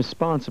man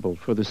responsible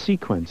for the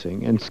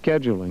sequencing and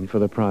scheduling for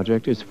the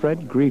project is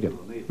Fred Greedham,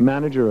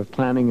 manager of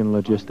planning and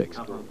logistics.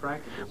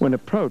 When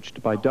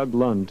approached by Doug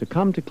Lund to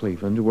come to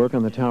Cleveland to work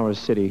on the Tower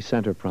City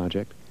Center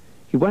project,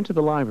 he went to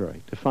the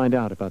library to find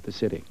out about the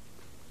city.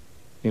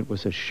 It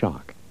was a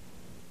shock.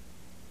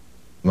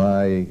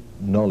 My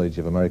knowledge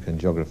of American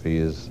geography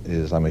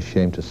is, I'm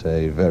ashamed to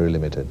say, very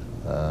limited.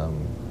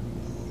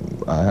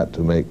 I had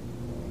to make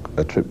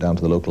a trip down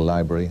to the local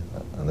library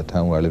in the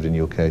town where I lived in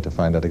UK to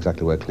find out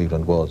exactly where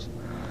Cleveland was.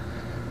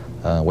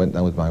 Went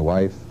down with my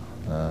wife,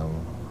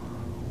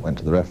 went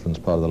to the reference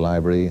part of the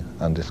library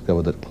and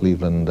discovered that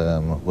Cleveland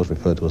was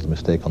referred to as the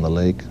mistake on the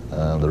lake.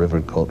 The river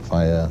had caught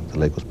fire, the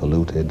lake was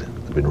polluted, there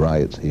had been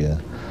riots here,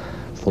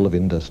 full of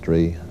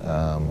industry,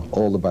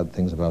 all the bad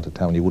things about a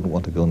town you wouldn't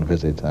want to go and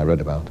visit, I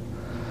read about.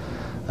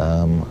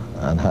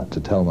 And had to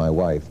tell my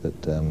wife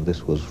that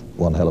this was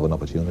one hell of an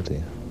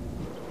opportunity.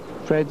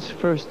 Fred's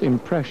first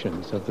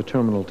impressions of the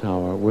terminal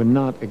tower were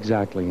not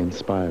exactly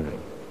inspiring.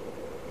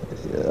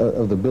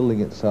 Of the building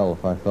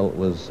itself, I felt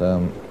was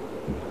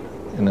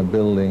in a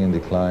building in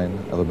decline,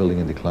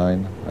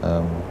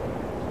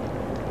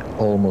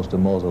 almost a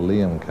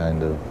mausoleum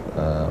kind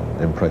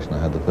of impression I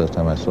had the first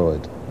time I saw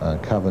it.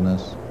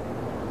 Cavernous,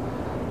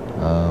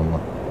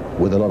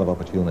 with a lot of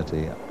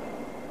opportunity.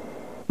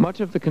 Much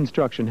of the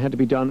construction had to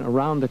be done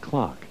around the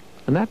clock,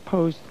 and that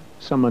posed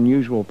some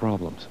unusual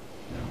problems.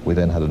 We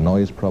then had a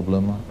noise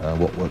problem,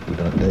 what work we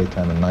done at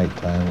daytime and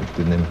nighttime, which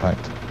didn't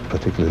impact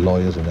particularly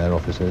lawyers in their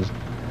offices.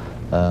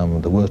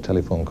 The worst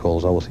telephone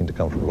calls always seem to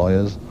come from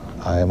lawyers.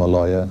 I am a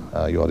lawyer,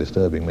 you are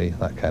disturbing me,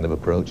 that kind of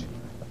approach.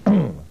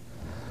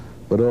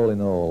 But all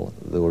in all,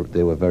 they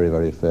were very,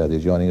 very fair, the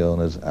adjoining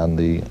owners and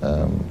the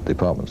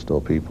department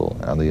store people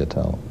and the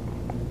hotel.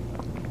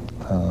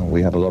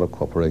 We had a lot of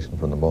cooperation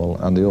from them all,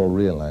 and they all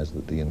realized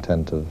that the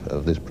intent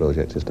of this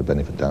project is to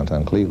benefit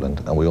downtown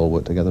Cleveland, and we all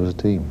worked together as a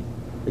team.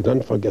 We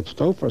don't forget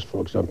Stouffer's,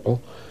 for example.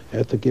 They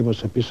had to give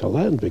us a piece of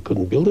land. We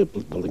couldn't build a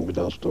building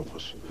without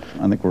Stouffer's.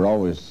 I think we're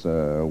always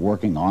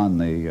working on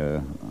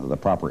the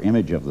proper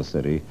image of the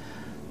city.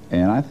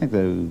 And I think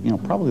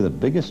probably the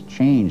biggest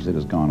change that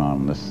has gone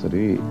on in this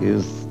city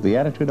is the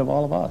attitude of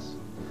all of us.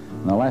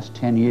 In the last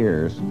 10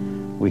 years,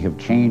 we have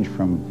changed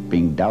from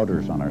being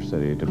doubters on our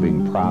city to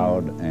being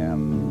proud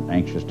and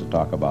anxious to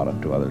talk about it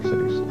to other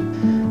cities.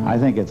 I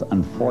think it's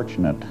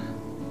unfortunate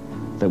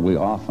that we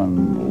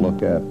often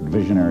look at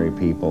visionary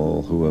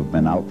people who have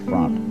been out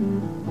front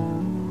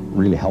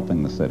really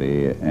helping the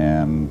city,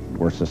 and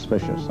we're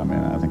suspicious. I mean,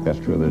 I think that's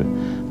true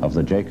of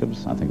the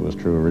Jacobs. I think it was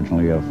true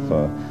originally of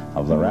the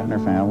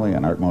Ratner family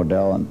and Art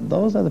Modell, and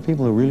those are the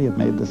people who really have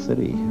made the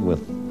city,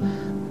 with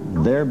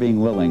their being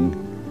willing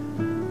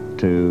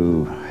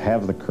to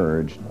have the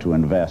courage to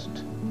invest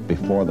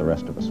before the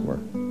rest of us were.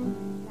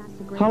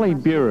 Holly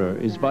Buehrer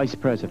is Vice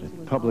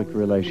President, Public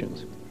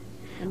Relations.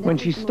 When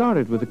she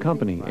started with the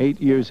company 8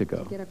 years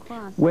ago,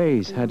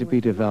 ways had to be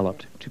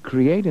developed to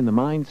create in the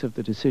minds of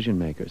the decision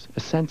makers a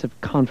sense of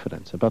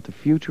confidence about the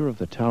future of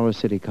the Tower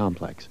City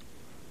complex.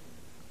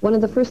 One of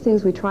the first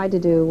things we tried to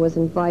do was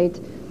invite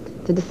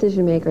the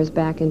decision makers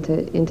back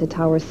into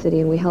Tower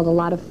City, and we held a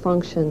lot of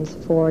functions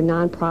for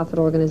nonprofit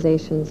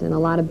organizations and a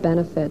lot of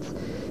benefits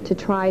to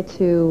try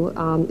to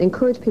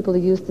encourage people to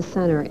use the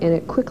center, and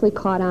it quickly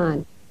caught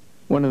on.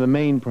 One of the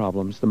main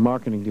problems the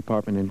marketing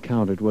department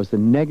encountered was the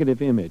negative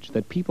image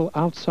that people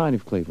outside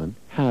of Cleveland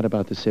had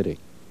about the city.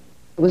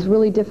 It was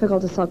really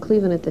difficult to sell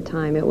Cleveland at the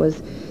time.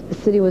 The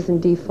city was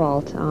in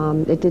default.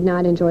 It did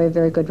not enjoy a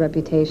very good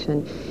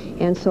reputation.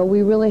 And so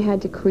we really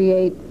had to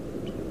create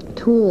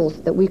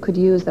tools that we could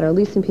use, that our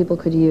leasing people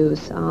could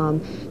use,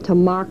 to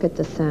market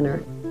the center.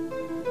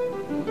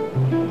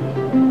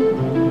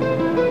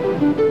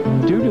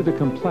 Due to the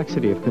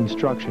complexity of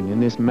construction in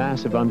this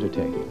massive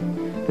undertaking,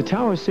 the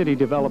Tower City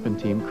development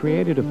team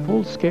created a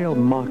full-scale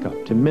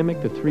mock-up to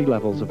mimic the 3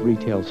 levels of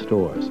retail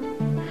stores.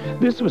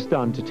 This was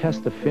done to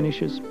test the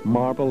finishes,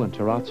 marble and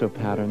terrazzo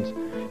patterns,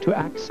 to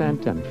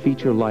accent and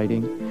feature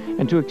lighting,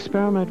 and to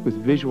experiment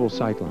with visual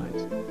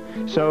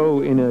sightlines. So,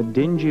 in a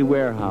dingy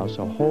warehouse,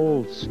 a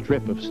whole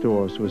strip of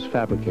stores was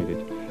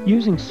fabricated,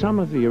 using some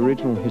of the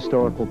original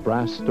historical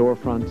brass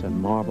storefronts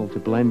and marble to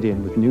blend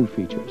in with new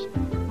features.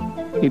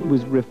 It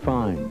was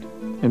refined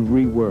and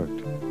reworked.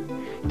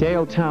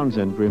 Dale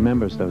Townsend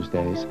remembers those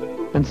days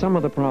and some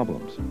of the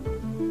problems.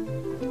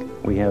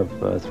 We have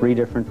 3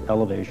 different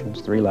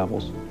elevations, 3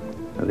 levels.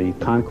 The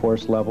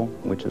concourse level,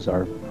 which is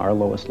our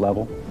lowest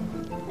level.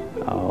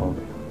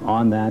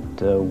 On that,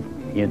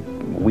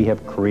 we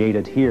have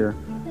created here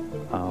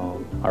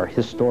our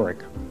historic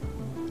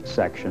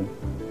section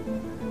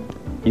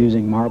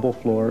using marble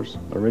floors,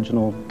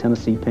 original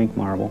Tennessee pink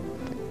marble,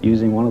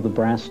 using one of the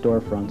brass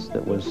storefronts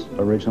that was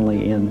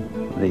originally in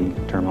the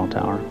terminal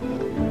tower.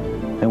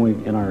 Then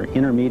in our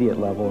intermediate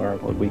level, or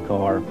what we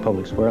call our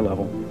public square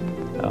level,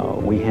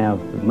 we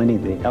have many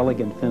of the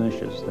elegant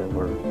finishes that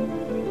were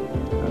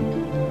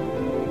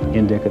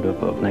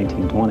indicative of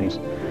 1920s.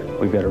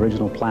 We've got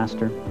original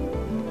plaster,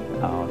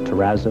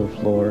 terrazzo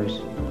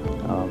floors,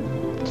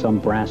 some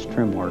brass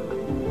trim work.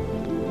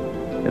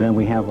 And then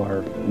we have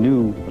our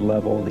new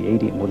level, the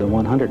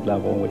 100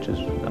 level, which is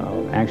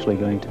actually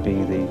going to be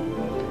the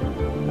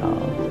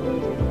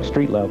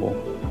street level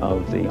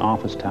of the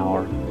office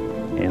tower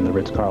and the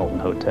Ritz-Carlton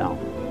Hotel.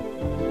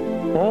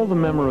 All the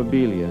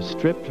memorabilia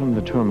stripped from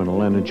the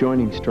terminal and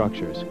adjoining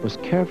structures was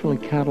carefully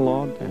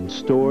cataloged and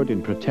stored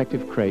in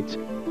protective crates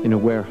in a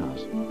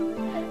warehouse.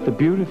 The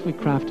beautifully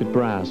crafted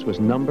brass was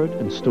numbered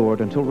and stored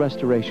until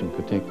restoration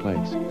could take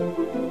place.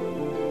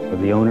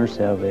 The owners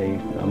have a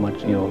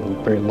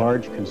very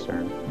large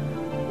concern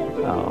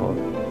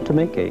to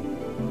make a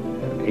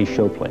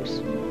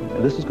showplace.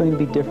 And this is going to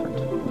be different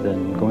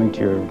than going to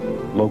your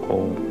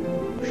local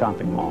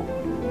shopping mall.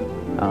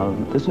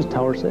 This is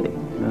Tower City.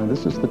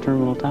 This is the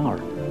Terminal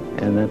Tower,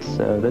 and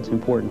that's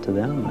important to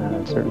them.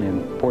 It's certainly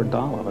important to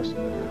all of us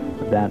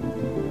that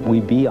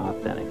we be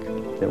authentic,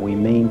 that we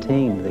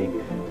maintain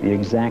the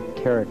exact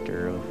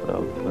character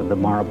of the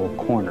marble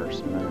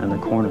corners and the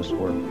cornice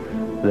work,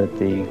 that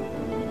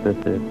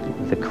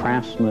the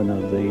craftsmen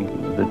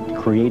that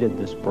created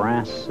this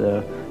brass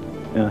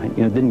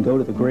didn't go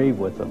to the grave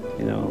with them.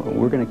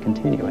 We're going to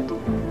continue it.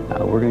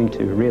 We're going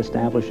to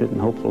reestablish it, and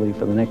hopefully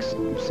for the next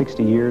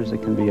 60 years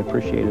it can be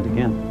appreciated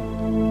again.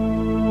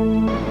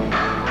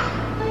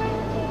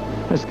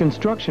 As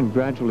construction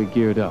gradually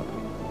geared up,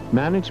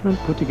 management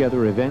put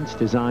together events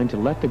designed to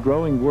let the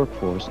growing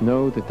workforce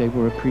know that they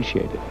were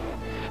appreciated,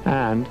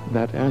 and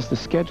that as the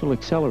schedule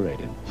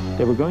accelerated,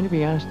 they were going to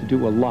be asked to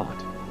do a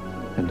lot,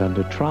 and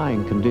under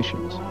trying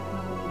conditions.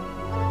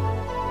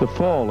 The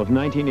fall of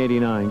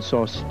 1989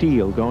 saw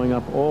steel going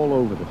up all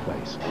over the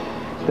place.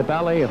 The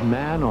ballet of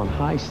man on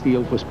high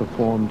steel was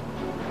performed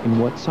in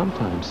what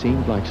sometimes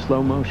seemed like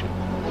slow motion.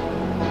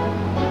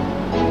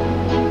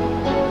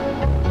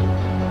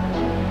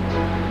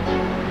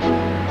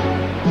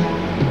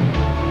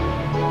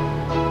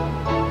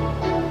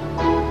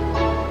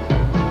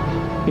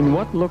 In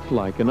what looked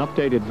like an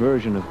updated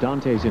version of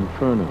Dante's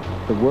Inferno,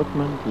 the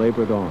workmen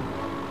labored on.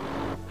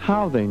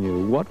 How they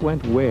knew what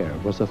went where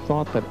was a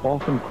thought that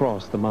often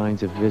crossed the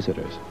minds of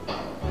visitors.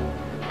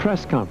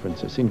 Press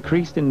conferences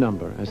increased in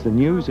number as the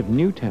news of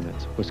new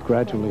tenants was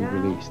gradually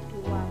released.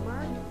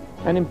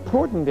 An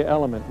important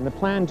element in the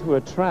plan to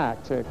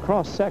attract a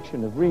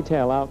cross-section of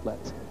retail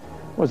outlets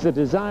was the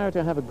desire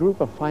to have a group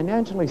of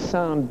financially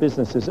sound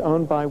businesses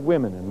owned by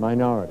women and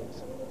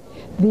minorities.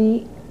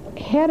 The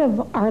head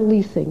of our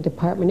leasing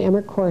department,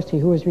 Emmett Corsi,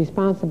 who was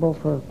responsible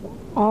for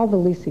all the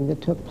leasing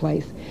that took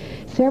place,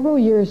 several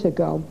years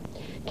ago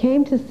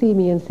came to see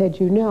me and said,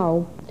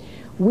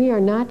 we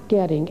are not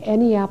getting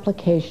any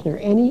application or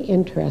any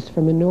interest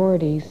from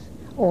minorities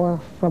or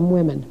from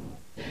women.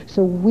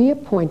 So we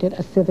appointed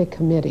a civic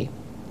committee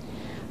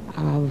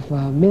of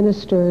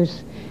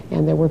ministers,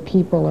 and there were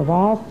people of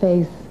all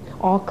faiths,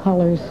 all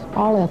colors,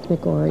 all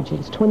ethnic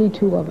origins,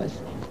 22 of us.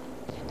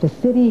 The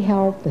city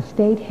helped, the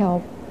state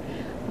helped,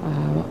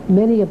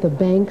 many of the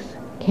banks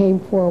came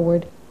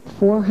forward.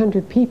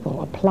 400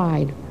 people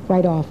applied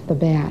right off the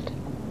bat.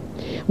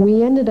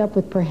 We ended up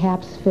with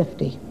perhaps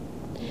 50.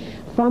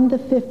 From the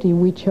 50,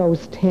 we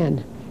chose 10,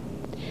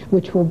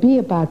 which will be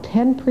about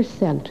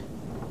 10%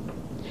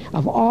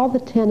 of all the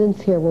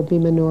tenants here will be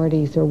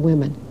minorities or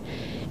women.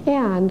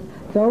 And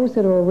those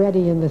that are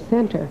already in the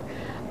center,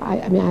 I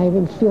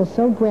feel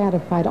so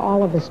gratified,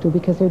 all of us do,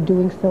 because they're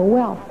doing so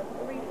well.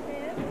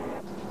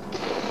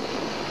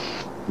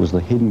 It was the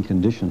hidden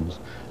conditions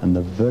and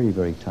the very,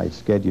 very tight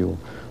schedule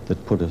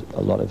that put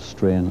a lot of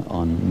strain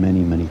on many,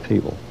 many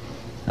people.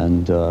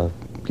 And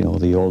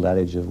the old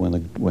adage of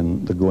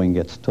when the going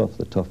gets tough,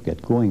 the tough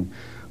get going.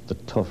 The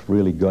tough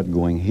really got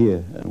going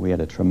here, and we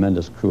had a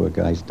tremendous crew of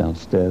guys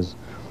downstairs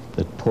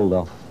that pulled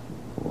off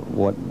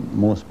what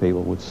most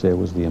people would say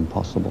was the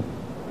impossible.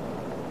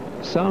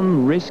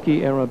 Some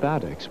risky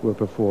aerobatics were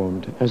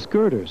performed as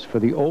girders for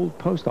the old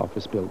post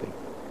office building,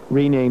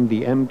 renamed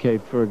the M.K.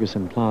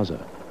 Ferguson Plaza,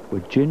 were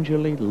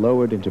gingerly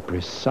lowered into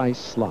precise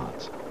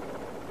slots.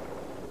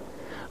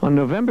 On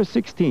November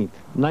 16th,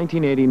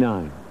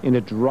 1989, in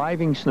a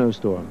driving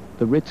snowstorm,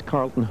 the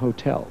Ritz-Carlton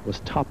Hotel was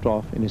topped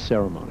off in a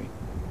ceremony.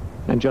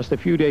 And just a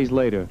few days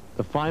later,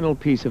 the final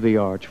piece of the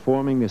arch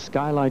forming the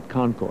Skylight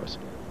Concourse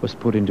was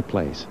put into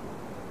place.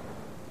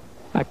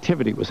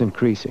 Activity was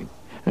increasing,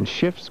 and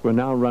shifts were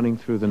now running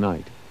through the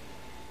night.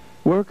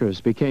 Workers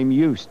became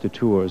used to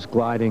tours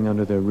gliding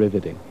under their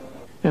riveting.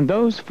 And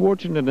those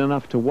fortunate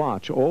enough to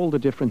watch all the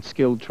different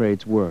skilled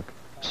trades work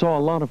saw a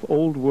lot of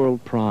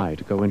old-world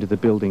pride go into the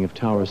building of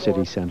Tower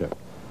City Center.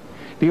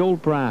 The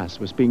old brass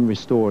was being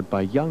restored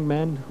by young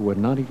men who were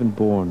not even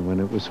born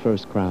when it was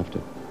first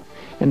crafted.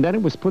 And then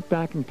it was put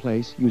back in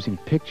place using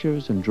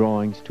pictures and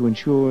drawings to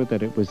ensure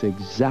that it was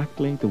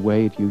exactly the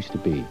way it used to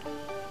be.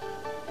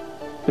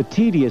 The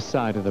tedious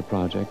side of the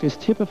project is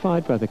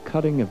typified by the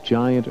cutting of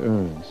giant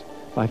urns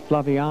by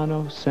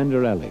Flaviano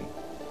Senderelli,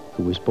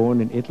 who was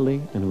born in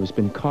Italy and who has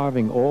been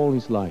carving all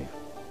his life.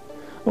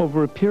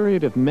 Over a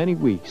period of many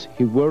weeks,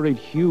 he worried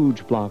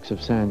huge blocks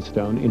of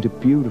sandstone into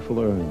beautiful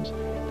urns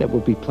that will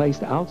be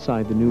placed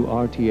outside the new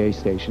RTA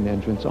station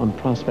entrance on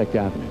Prospect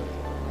Avenue.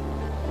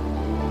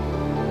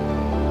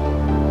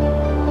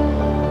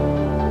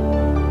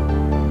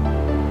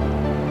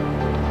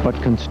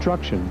 But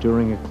construction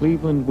during a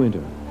Cleveland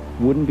winter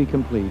wouldn't be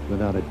complete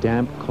without a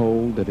damp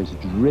cold that is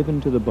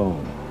driven to the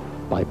bone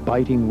by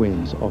biting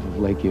winds off of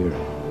Lake Erie.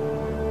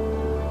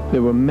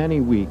 There were many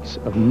weeks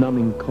of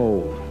numbing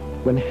cold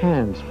when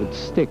hands would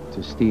stick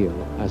to steel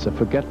as a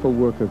forgetful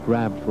worker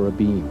grabbed for a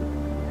beam.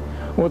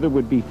 Or there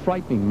would be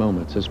frightening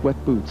moments as wet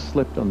boots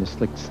slipped on the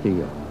slick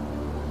steel.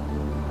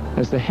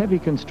 As the heavy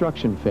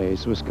construction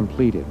phase was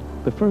completed,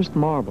 the first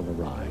marble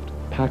arrived,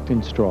 packed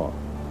in straw,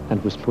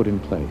 and was put in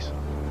place.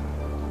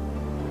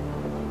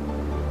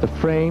 The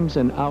frames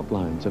and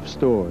outlines of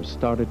stores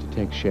started to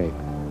take shape.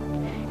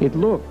 It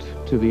looked,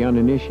 to the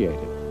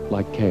uninitiated,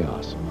 like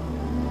chaos.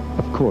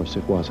 Of course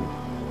it wasn't,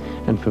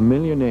 and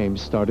familiar names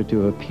started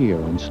to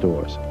appear on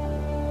stores.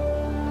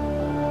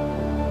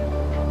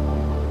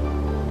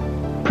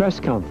 Press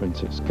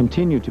conferences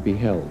continued to be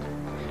held,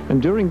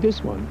 and during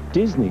this one,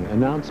 Disney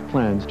announced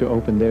plans to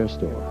open their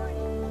store.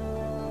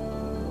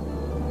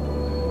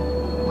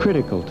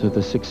 Critical to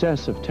the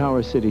success of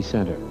Tower City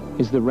Center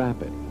is the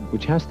Rapid,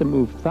 which has to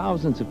move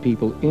thousands of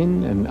people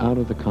in and out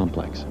of the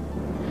complex.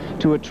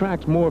 To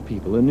attract more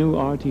people, a new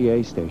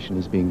RTA station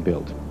is being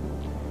built.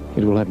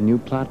 It will have new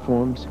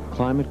platforms,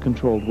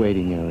 climate-controlled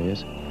waiting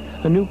areas,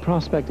 a new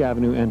Prospect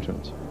Avenue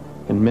entrance,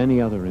 and many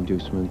other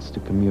inducements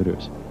to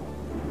commuters.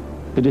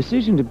 The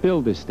decision to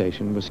build this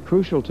station was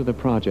crucial to the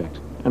project,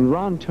 and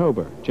Ron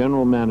Tober,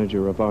 general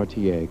manager of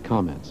RTA,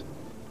 comments.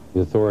 The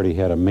authority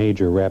had a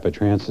major rapid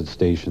transit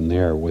station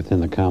there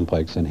within the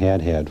complex and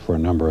had for a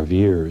number of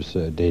years,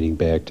 dating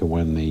back to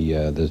when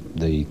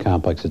the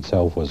complex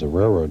itself was a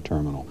railroad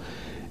terminal.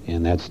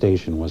 And that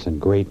station was in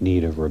great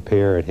need of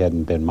repair. It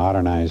hadn't been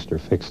modernized or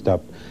fixed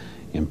up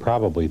in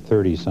probably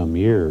 30-some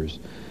years,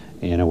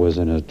 and it was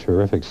in a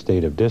terrific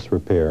state of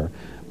disrepair.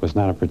 It was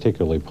not a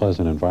particularly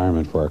pleasant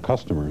environment for our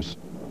customers.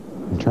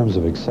 In terms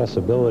of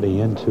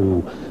accessibility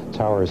into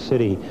Tower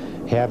City,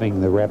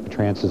 having the rapid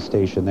transit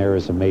station there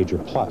is a major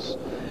plus.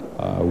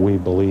 We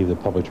believe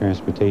that public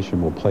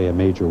transportation will play a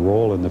major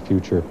role in the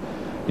future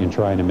in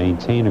trying to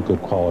maintain a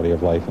good quality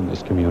of life in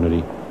this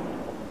community.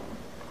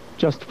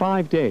 Just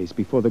 5 days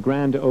before the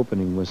grand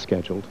opening was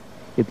scheduled,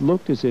 it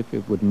looked as if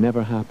it would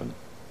never happen.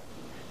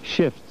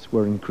 Shifts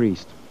were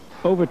increased.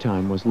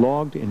 Overtime was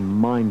logged in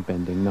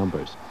mind-bending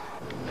numbers.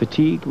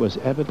 Fatigue was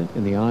evident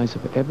in the eyes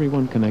of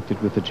everyone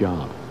connected with the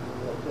job.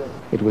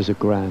 It was a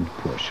grand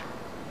push,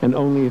 and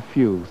only a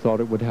few thought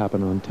it would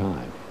happen on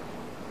time.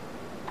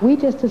 We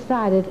just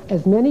decided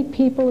as many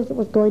people as it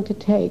was going to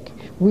take,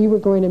 we were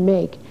going to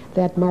make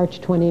that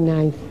March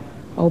 29th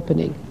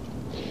opening.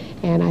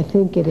 And I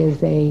think it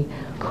is a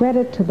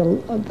credit to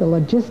the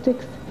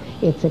logistics,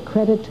 it's a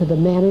credit to the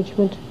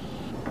management,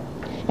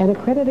 and a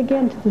credit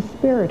again to the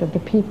spirit of the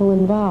people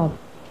involved.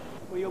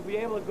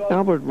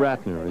 Albert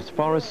Ratner is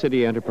Forest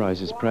City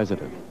Enterprises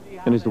president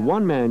and is the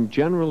one man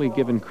generally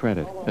given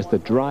credit as the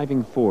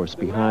driving force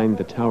behind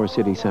the Tower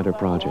City Center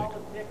project.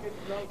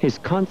 His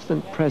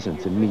constant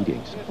presence in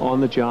meetings, on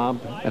the job,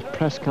 at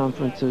press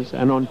conferences,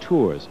 and on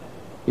tours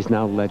is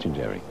now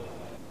legendary.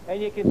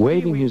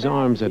 Waving his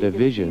arms at a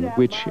vision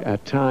which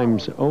at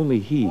times only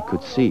he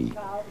could see,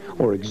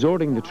 or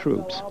exhorting the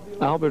troops,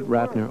 Albert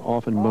Ratner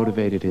often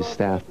motivated his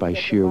staff by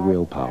sheer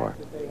willpower.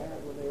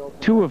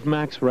 Two of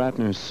Max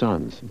Ratner's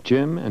sons,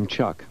 Jim and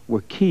Chuck,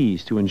 were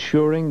keys to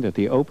ensuring that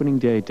the opening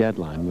day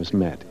deadline was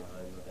met.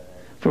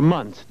 For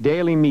months,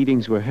 daily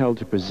meetings were held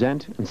to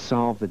present and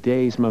solve the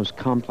day's most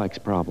complex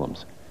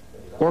problems.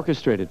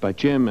 Orchestrated by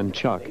Jim and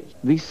Chuck,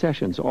 these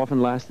sessions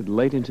often lasted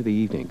late into the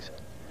evenings.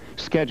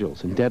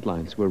 Schedules and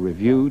deadlines were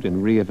reviewed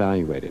and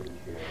reevaluated.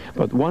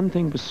 But one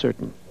thing was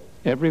certain.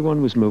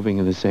 Everyone was moving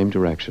in the same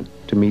direction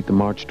to meet the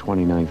March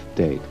 29th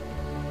date.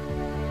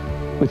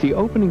 With the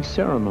opening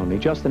ceremony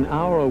just an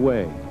hour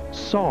away,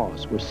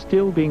 saws were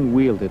still being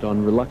wielded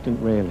on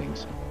reluctant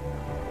railings.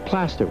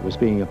 Plaster was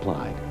being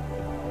applied.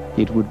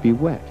 It would be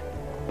wet,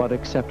 but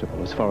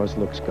acceptable as far as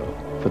looks go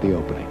for the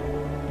opening.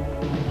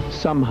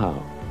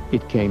 Somehow,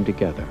 it came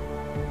together.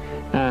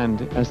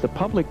 And as the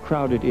public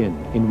crowded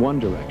in one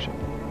direction,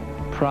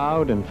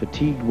 proud and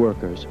fatigued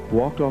workers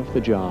walked off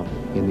the job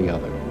in the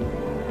other.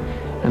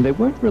 And they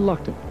weren't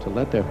reluctant to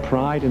let their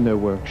pride in their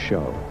work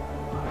show.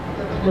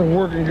 Been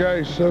working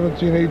guys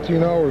 17,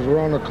 18 hours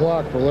around the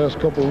clock for the last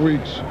couple of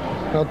weeks.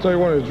 And I'll tell you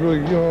what, it's really,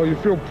 you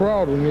feel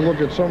proud when you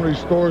look at some of these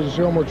stores and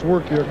see how much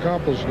work you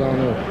accomplished down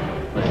there.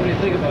 What do you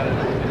think about it?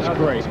 It's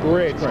great. It's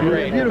great. It's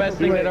great. The best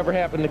thing that ever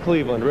happened to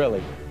Cleveland,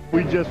 really.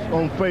 We just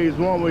on phase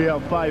one. We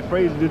have 5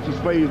 phases. This is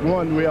phase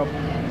 1. We have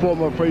 4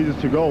 more phases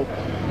to go.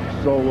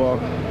 So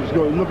it's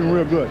looking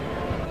real good.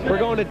 We're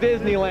going to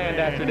Disneyland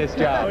after this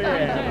job. Oh,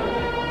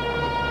 yeah.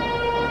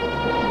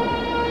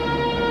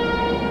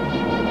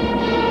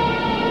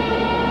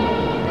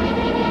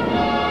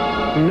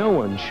 No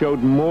one showed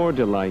more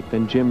delight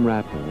than Jim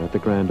Ratner at the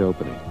grand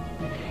opening.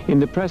 In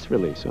the press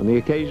release on the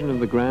occasion of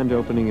the grand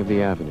opening of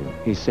the Avenue,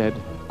 he said,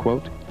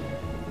 quote,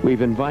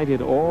 "We've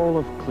invited all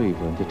of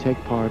Cleveland to take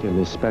part in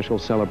this special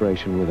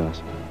celebration with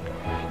us.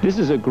 This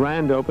is a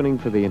grand opening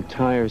for the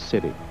entire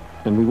city,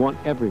 and we want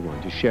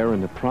everyone to share in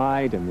the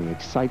pride and the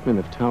excitement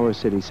of Tower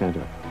City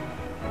Center.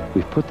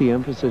 We've put the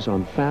emphasis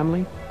on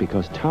family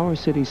because Tower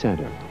City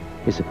Center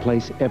is a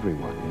place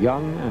everyone,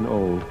 young and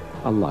old,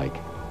 alike,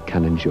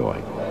 can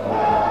enjoy."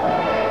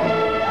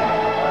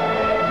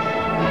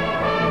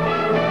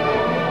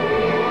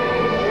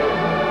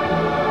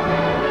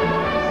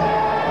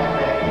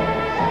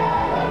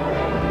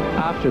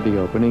 After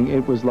the opening,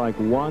 it was like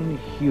one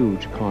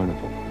huge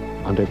carnival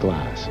under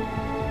glass.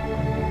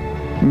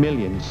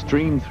 Millions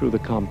streamed through the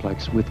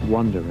complex with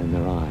wonder in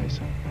their eyes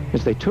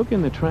as they took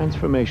in the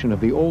transformation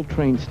of the old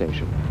train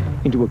station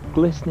into a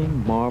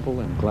glistening marble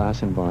and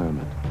glass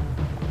environment.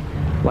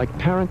 Like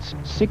parents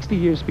 60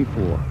 years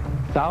before,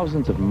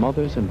 thousands of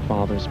mothers and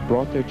fathers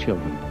brought their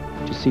children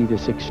to see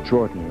this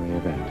extraordinary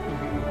event.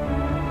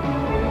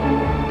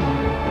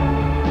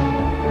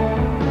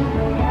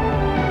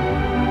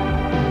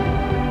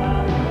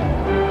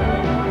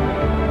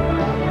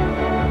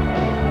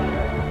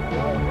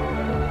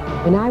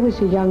 When I was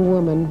a young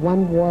woman,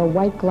 one wore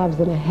white gloves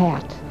and a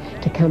hat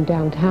to come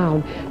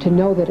downtown to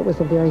know that it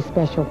was a very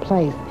special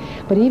place.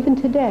 But even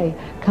today,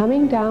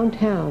 coming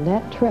downtown,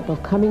 that trip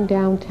of coming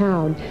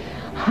downtown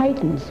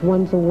heightens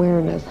one's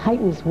awareness,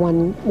 heightens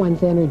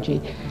one's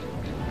energy.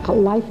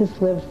 Life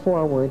is lived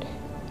forward,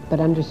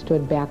 but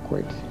understood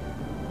backwards.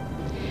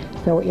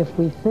 So if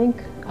we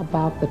think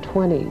about the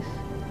 20s,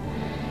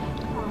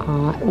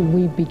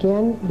 we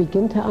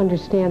begin to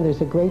understand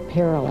there's a great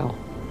parallel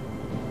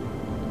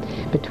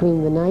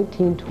between the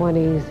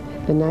 1920s,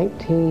 the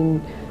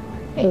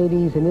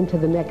 1980s, and into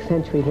the next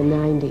century, the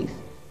 90s.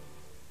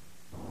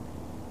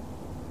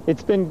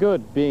 It's been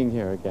good being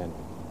here again.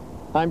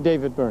 I'm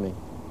David Burney.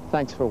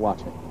 Thanks for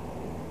watching.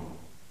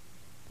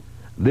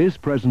 This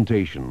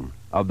presentation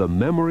of The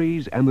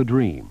Memories and the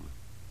Dream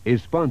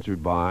is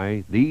sponsored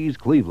by these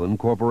Cleveland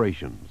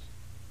corporations.